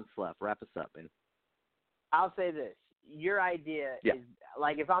 90 seconds left. Wrap us up, man. I'll say this. Your idea is,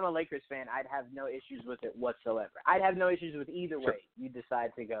 like, if I'm a Lakers fan, I'd have no issues with it whatsoever. I'd have no issues with either way you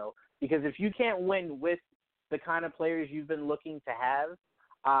decide to go. Because if you can't win with the kind of players you've been looking to have,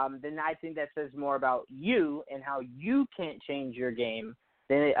 then I think that says more about you and how you can't change your game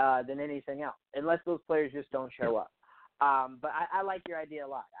than anything else, unless those players just don't show up. But I like your idea a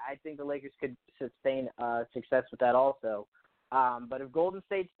lot. I think the Lakers could sustain success with that also. But if Golden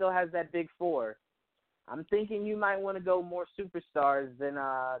State still has that big four, I'm thinking you might want to go more superstars than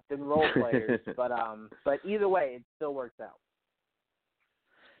role players. But either way, it still works out.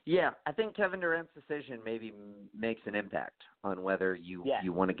 Yeah, I think Kevin Durant's decision maybe makes an impact on whether you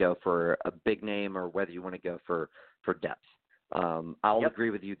want to go for a big name or whether you want to go for depth. I'll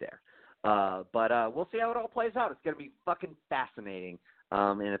agree with you there. But we'll see how it all plays out. It's going to be fucking fascinating,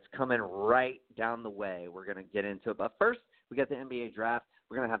 and it's coming right down the way. We're going to get into it. But first, we got the NBA draft.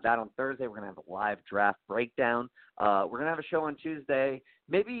 We're going to have that on Thursday. We're going to have a live draft breakdown. We're going to have a show on Tuesday.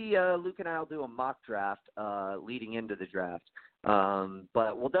 Maybe Luke and I will do a mock draft leading into the draft.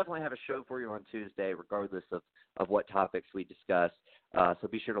 But we'll definitely have a show for you on Tuesday, regardless of what topics we discuss. So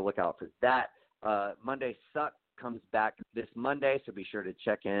be sure to look out for that. Monday Suck comes back this Monday, so be sure to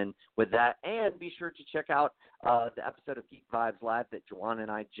check in with that. And be sure to check out the episode of Geek Vibes Live that Juwan and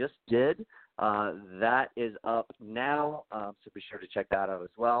I just did. That is up now, so be sure to check that out as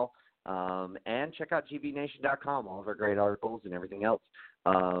well. And check out gbnation.com, all of our great articles and everything else.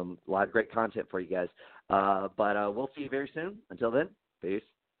 A lot of great content for you guys. But we'll see you very soon. Until then, peace.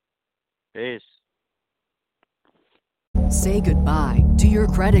 Peace. Say goodbye to your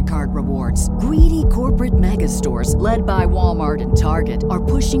credit card rewards. Greedy corporate mega stores, led by Walmart and Target, are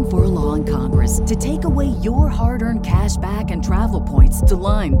pushing for a law in Congress to take away your hard-earned cash back and travel points to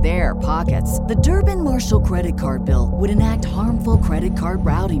line their pockets. The Durbin-Marshall credit card bill would enact harmful credit card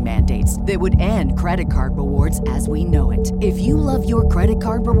routing mandates that would end credit card rewards as we know it. If you love your credit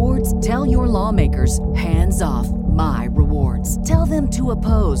card rewards, tell your lawmakers, hands off my rewards. Tell them to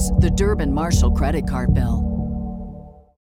oppose the Durbin-Marshall credit card bill.